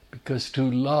 because to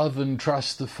love and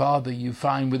trust the Father, you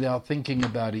find without thinking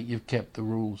about it, you've kept the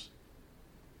rules.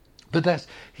 But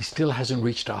he still hasn't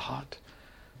reached our heart,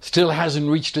 still hasn't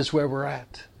reached us where we're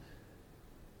at.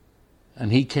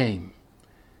 And he came,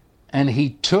 and he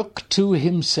took to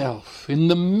himself, in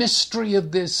the mystery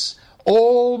of this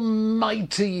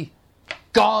almighty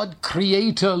God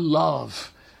Creator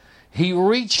love, he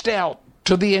reached out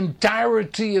to the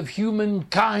entirety of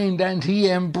humankind, and he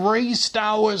embraced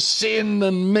our sin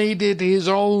and made it his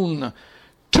own,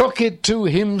 took it to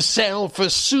himself,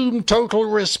 assumed total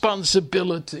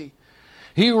responsibility.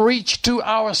 He reached to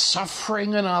our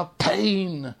suffering and our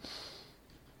pain,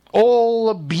 all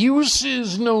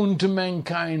abuses known to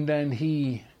mankind, and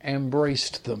he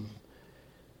embraced them.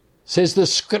 Says the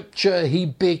scripture, he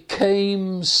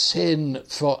became sin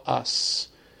for us.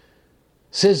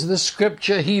 Says the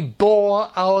scripture, he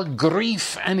bore our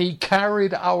grief and he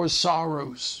carried our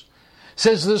sorrows.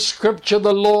 Says the scripture,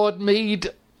 the Lord made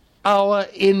our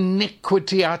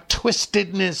iniquity, our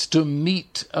twistedness to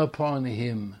meet upon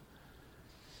him.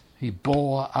 He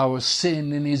bore our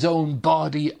sin in his own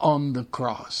body on the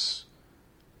cross.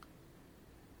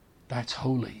 That's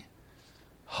holy.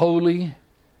 Holy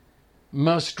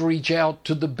must reach out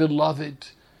to the beloved,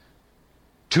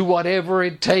 to whatever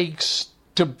it takes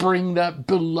to bring that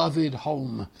beloved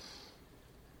home.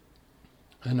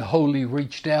 And holy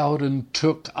reached out and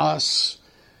took us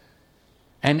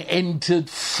and entered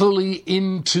fully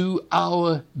into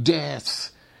our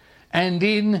death. And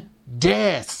in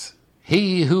death,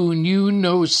 he who knew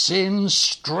no sin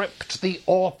stripped the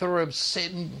author of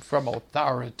sin from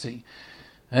authority,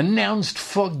 announced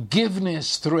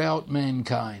forgiveness throughout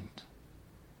mankind.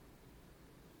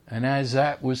 And as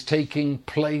that was taking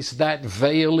place, that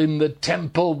veil in the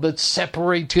temple that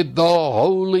separated the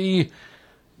holy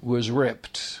was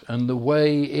ripped, and the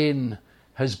way in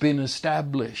has been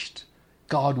established.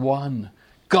 God won.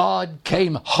 God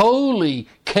came. Holy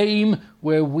came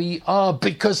where we are,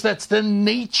 because that's the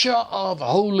nature of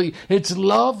holy. It's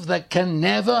love that can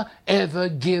never, ever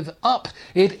give up.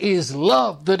 It is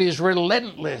love that is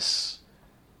relentless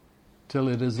till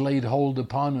it has laid hold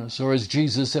upon us. Or as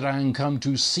Jesus said, I am come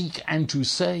to seek and to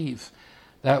save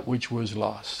that which was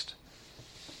lost.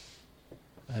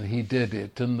 And he did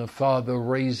it, and the Father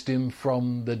raised him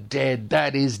from the dead.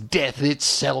 That is, death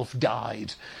itself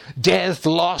died. Death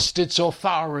lost its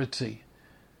authority.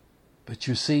 But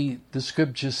you see, the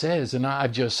scripture says, and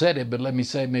I've just said it, but let me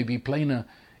say it maybe plainer,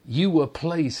 you were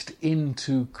placed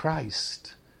into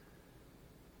Christ.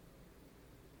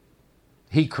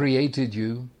 He created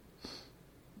you.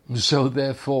 So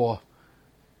therefore,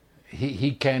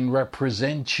 he can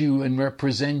represent you and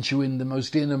represent you in the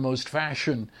most innermost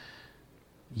fashion.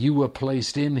 You were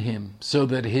placed in him so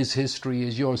that his history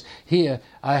is yours. Here,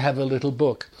 I have a little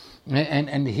book.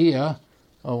 And here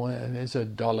Oh, there's a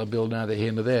dollar bill neither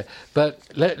here nor there. But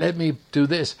let me do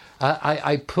this.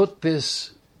 I put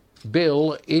this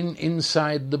bill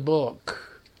inside the book.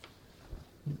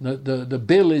 The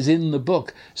bill is in the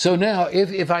book. So now,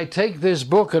 if I take this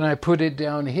book and I put it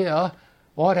down here,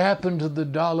 what happened to the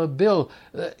dollar bill?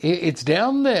 It's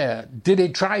down there. Did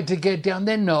it try to get down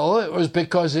there? No, it was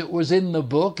because it was in the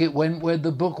book. It went where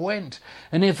the book went.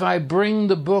 And if I bring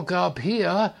the book up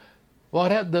here,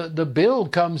 the bill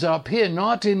comes up here,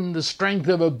 not in the strength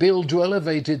of a bill to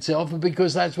elevate itself,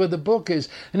 because that's where the book is.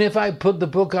 And if I put the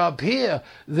book up here,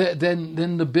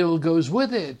 then the bill goes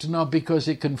with it, not because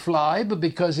it can fly, but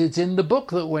because it's in the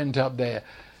book that went up there.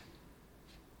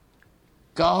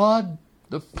 God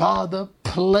the Father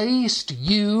placed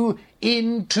you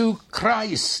into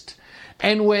Christ.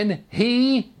 And when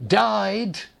He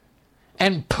died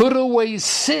and put away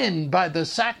sin by the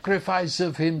sacrifice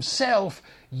of Himself,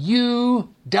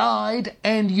 you died,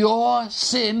 and your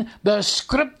sin, the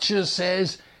Scripture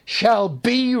says, shall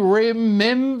be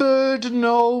remembered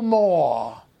no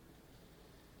more.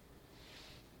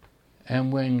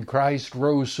 And when Christ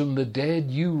rose from the dead,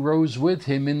 you rose with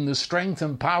Him in the strength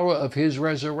and power of His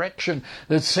resurrection,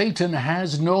 that Satan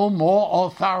has no more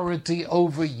authority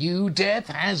over you, death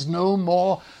has no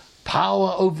more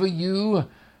power over you,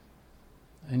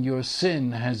 and your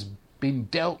sin has been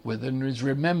dealt with and is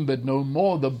remembered no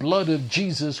more. The blood of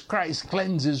Jesus Christ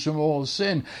cleanses from all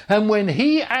sin. And when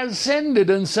He ascended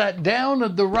and sat down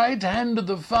at the right hand of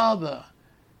the Father,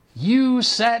 you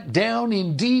sat down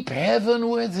in deep heaven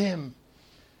with Him.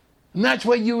 And that's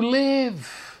where you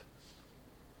live.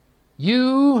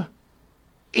 You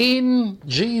in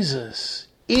Jesus,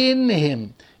 in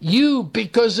Him. You,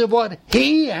 because of what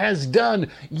He has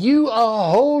done, you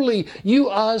are holy, you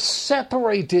are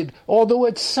separated, although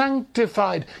it's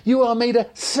sanctified. You are made a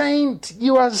saint,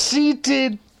 you are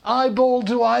seated eyeball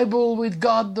to eyeball with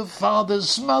God the Father,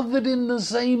 smothered in the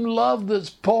same love that's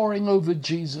pouring over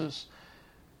Jesus.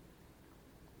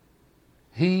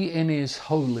 He in His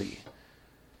holy,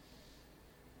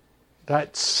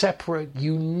 that separate,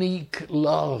 unique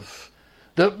love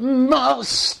that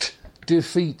must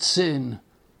defeat sin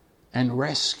and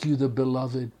rescue the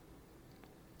beloved,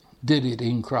 did it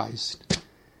in Christ.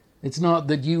 It's not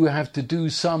that you have to do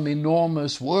some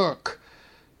enormous work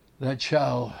that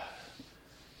shall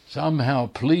somehow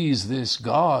please this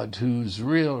God who's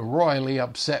royally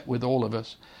upset with all of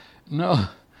us. No,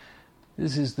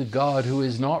 this is the God who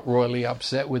is not royally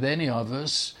upset with any of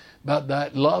us, but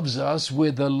that loves us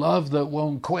with a love that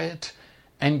won't quit,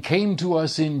 and came to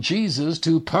us in Jesus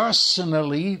to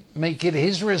personally make it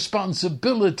His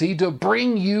responsibility to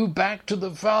bring you back to the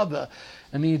Father.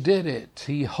 And He did it.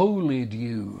 He holied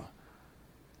you.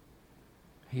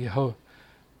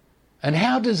 And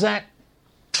how does that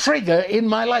trigger in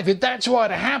my life? If that's what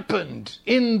happened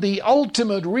in the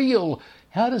ultimate real,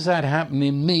 how does that happen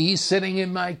in me sitting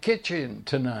in my kitchen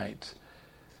tonight?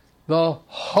 The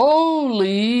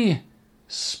Holy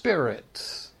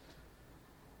Spirit.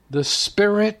 The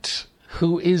Spirit,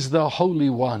 who is the Holy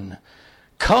One,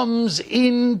 comes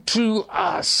into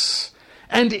us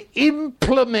and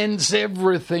implements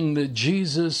everything that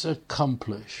Jesus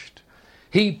accomplished.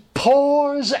 He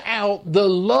pours out the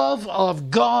love of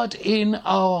God in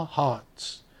our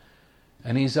hearts.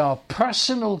 And He's our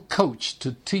personal coach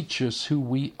to teach us who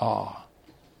we are.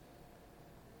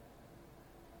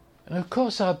 And of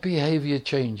course our behavior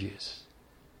changes.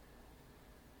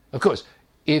 Of course,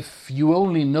 if you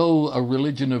only know a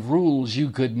religion of rules, you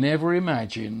could never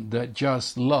imagine that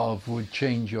just love would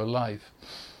change your life.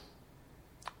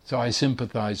 So I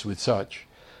sympathize with such.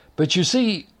 But you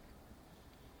see,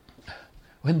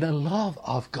 when the love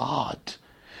of God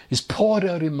is poured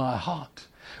out in my heart,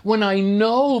 when I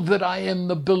know that I am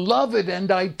the beloved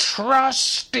and I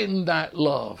trust in that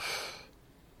love,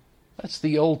 that's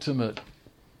the ultimate.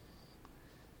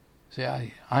 See,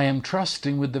 I am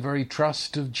trusting with the very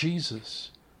trust of Jesus.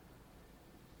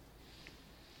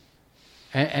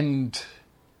 And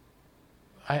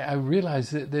I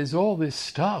realize that there's all this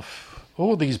stuff,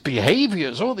 all these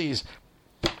behaviors, all these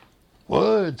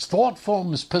words, thought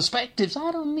forms, perspectives.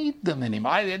 I don't need them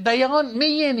anymore. They aren't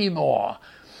me anymore.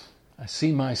 I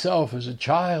see myself as a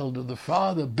child of the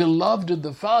Father, beloved of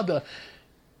the Father,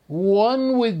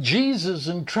 one with Jesus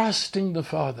and trusting the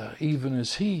Father, even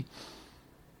as He.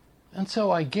 And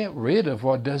so I get rid of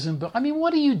what doesn't. I mean,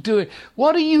 what are you doing?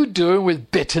 What are you doing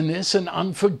with bitterness and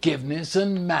unforgiveness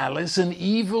and malice and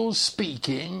evil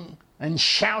speaking and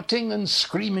shouting and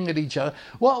screaming at each other?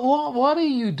 What are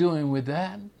you doing with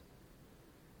that?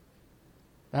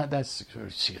 That's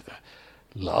the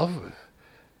love.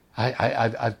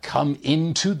 I've come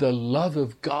into the love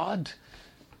of God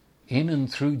in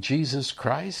and through Jesus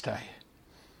Christ,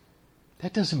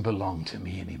 that doesn't belong to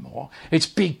me anymore. It's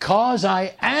because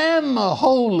I am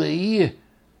holy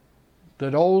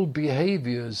that old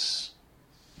behaviors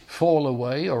fall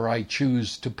away, or I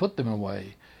choose to put them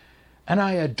away. And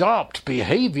I adopt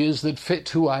behaviors that fit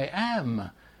who I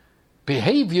am.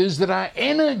 Behaviors that are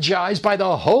energized by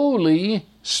the Holy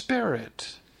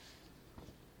Spirit.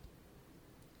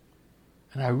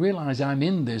 And I realize I'm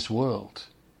in this world,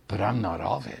 but I'm not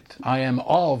of it. I am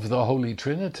of the Holy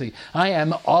Trinity. I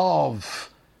am of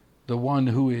the one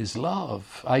who is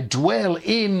love. I dwell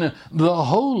in the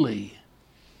holy.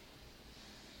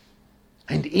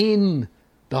 And in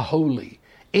the holy,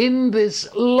 in this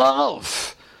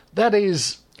love that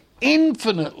is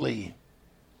infinitely,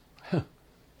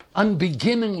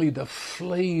 unbeginningly the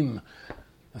flame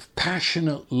of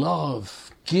passionate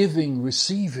love, giving,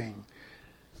 receiving.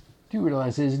 Do you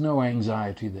realize there's no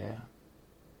anxiety there?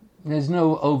 There's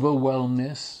no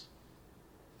overwhelmness.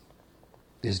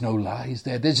 There's no lies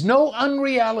there. There's no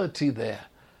unreality there.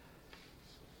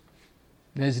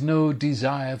 There's no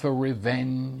desire for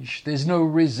revenge. There's no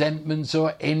resentments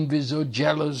or envies or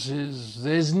jealousies.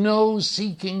 There's no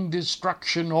seeking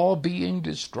destruction or being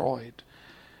destroyed.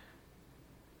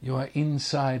 You are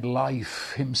inside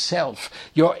life himself.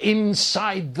 You're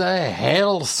inside the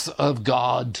health of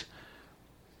God.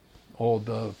 Or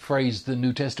the phrase the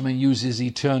New Testament uses,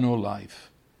 eternal life.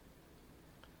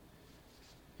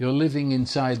 You're living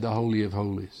inside the Holy of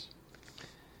Holies.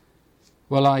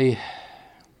 Well, I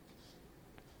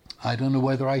don't know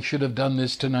whether I should have done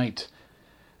this tonight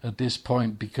at this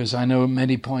point, because I know at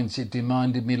many points it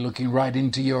demanded me looking right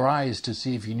into your eyes to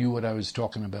see if you knew what I was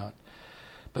talking about.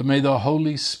 But may the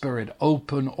Holy Spirit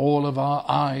open all of our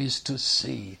eyes to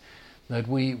see that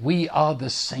we are the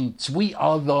saints, we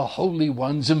are the holy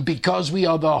ones, and because we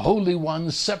are the holy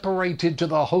ones separated to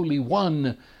the Holy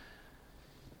One,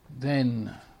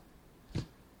 then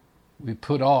we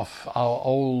put off our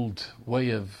old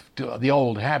way of, the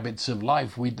old habits of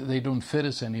life. They don't fit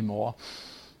us anymore.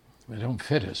 They don't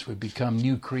fit us. We become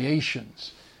new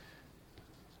creations.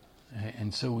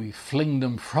 And so we fling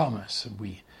them from us. And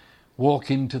we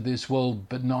walk into this world,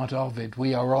 but not of it.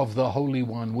 We are of the Holy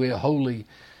One. We're holy.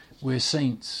 We're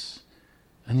saints.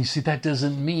 And you see, that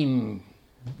doesn't mean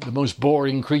the most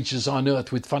boring creatures on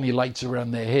earth with funny lights around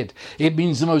their head. It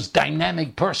means the most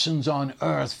dynamic persons on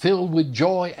earth, filled with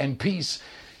joy and peace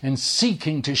and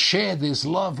seeking to share this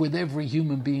love with every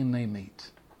human being they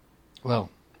meet. Well,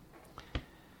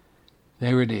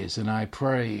 there it is. And I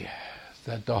pray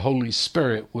that the Holy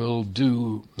Spirit will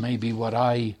do maybe what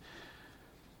I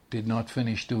did not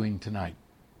finish doing tonight.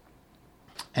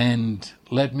 And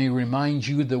let me remind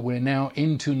you that we're now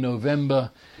into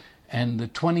November, and the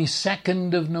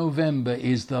 22nd of November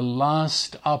is the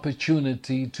last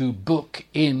opportunity to book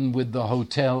in with the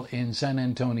hotel in San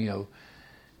Antonio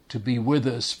to be with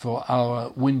us for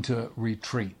our winter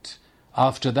retreat.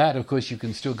 After that, of course, you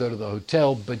can still go to the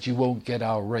hotel, but you won't get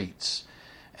our rates.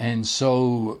 And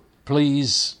so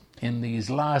please, in these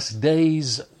last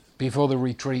days before the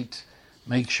retreat,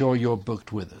 make sure you're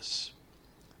booked with us.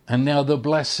 And now the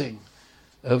blessing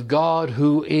of God,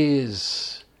 who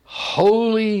is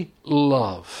holy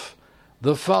love,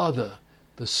 the Father,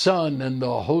 the Son, and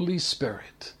the Holy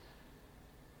Spirit.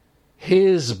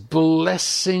 His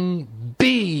blessing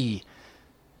be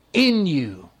in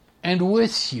you and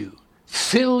with you.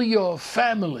 Fill your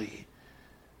family.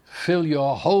 Fill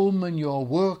your home and your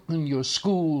work and your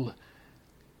school,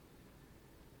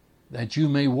 that you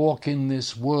may walk in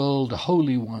this world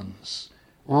holy ones,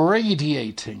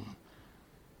 radiating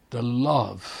the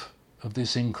love of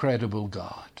this incredible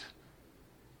God.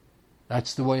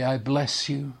 That's the way I bless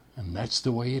you, and that's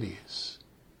the way it is.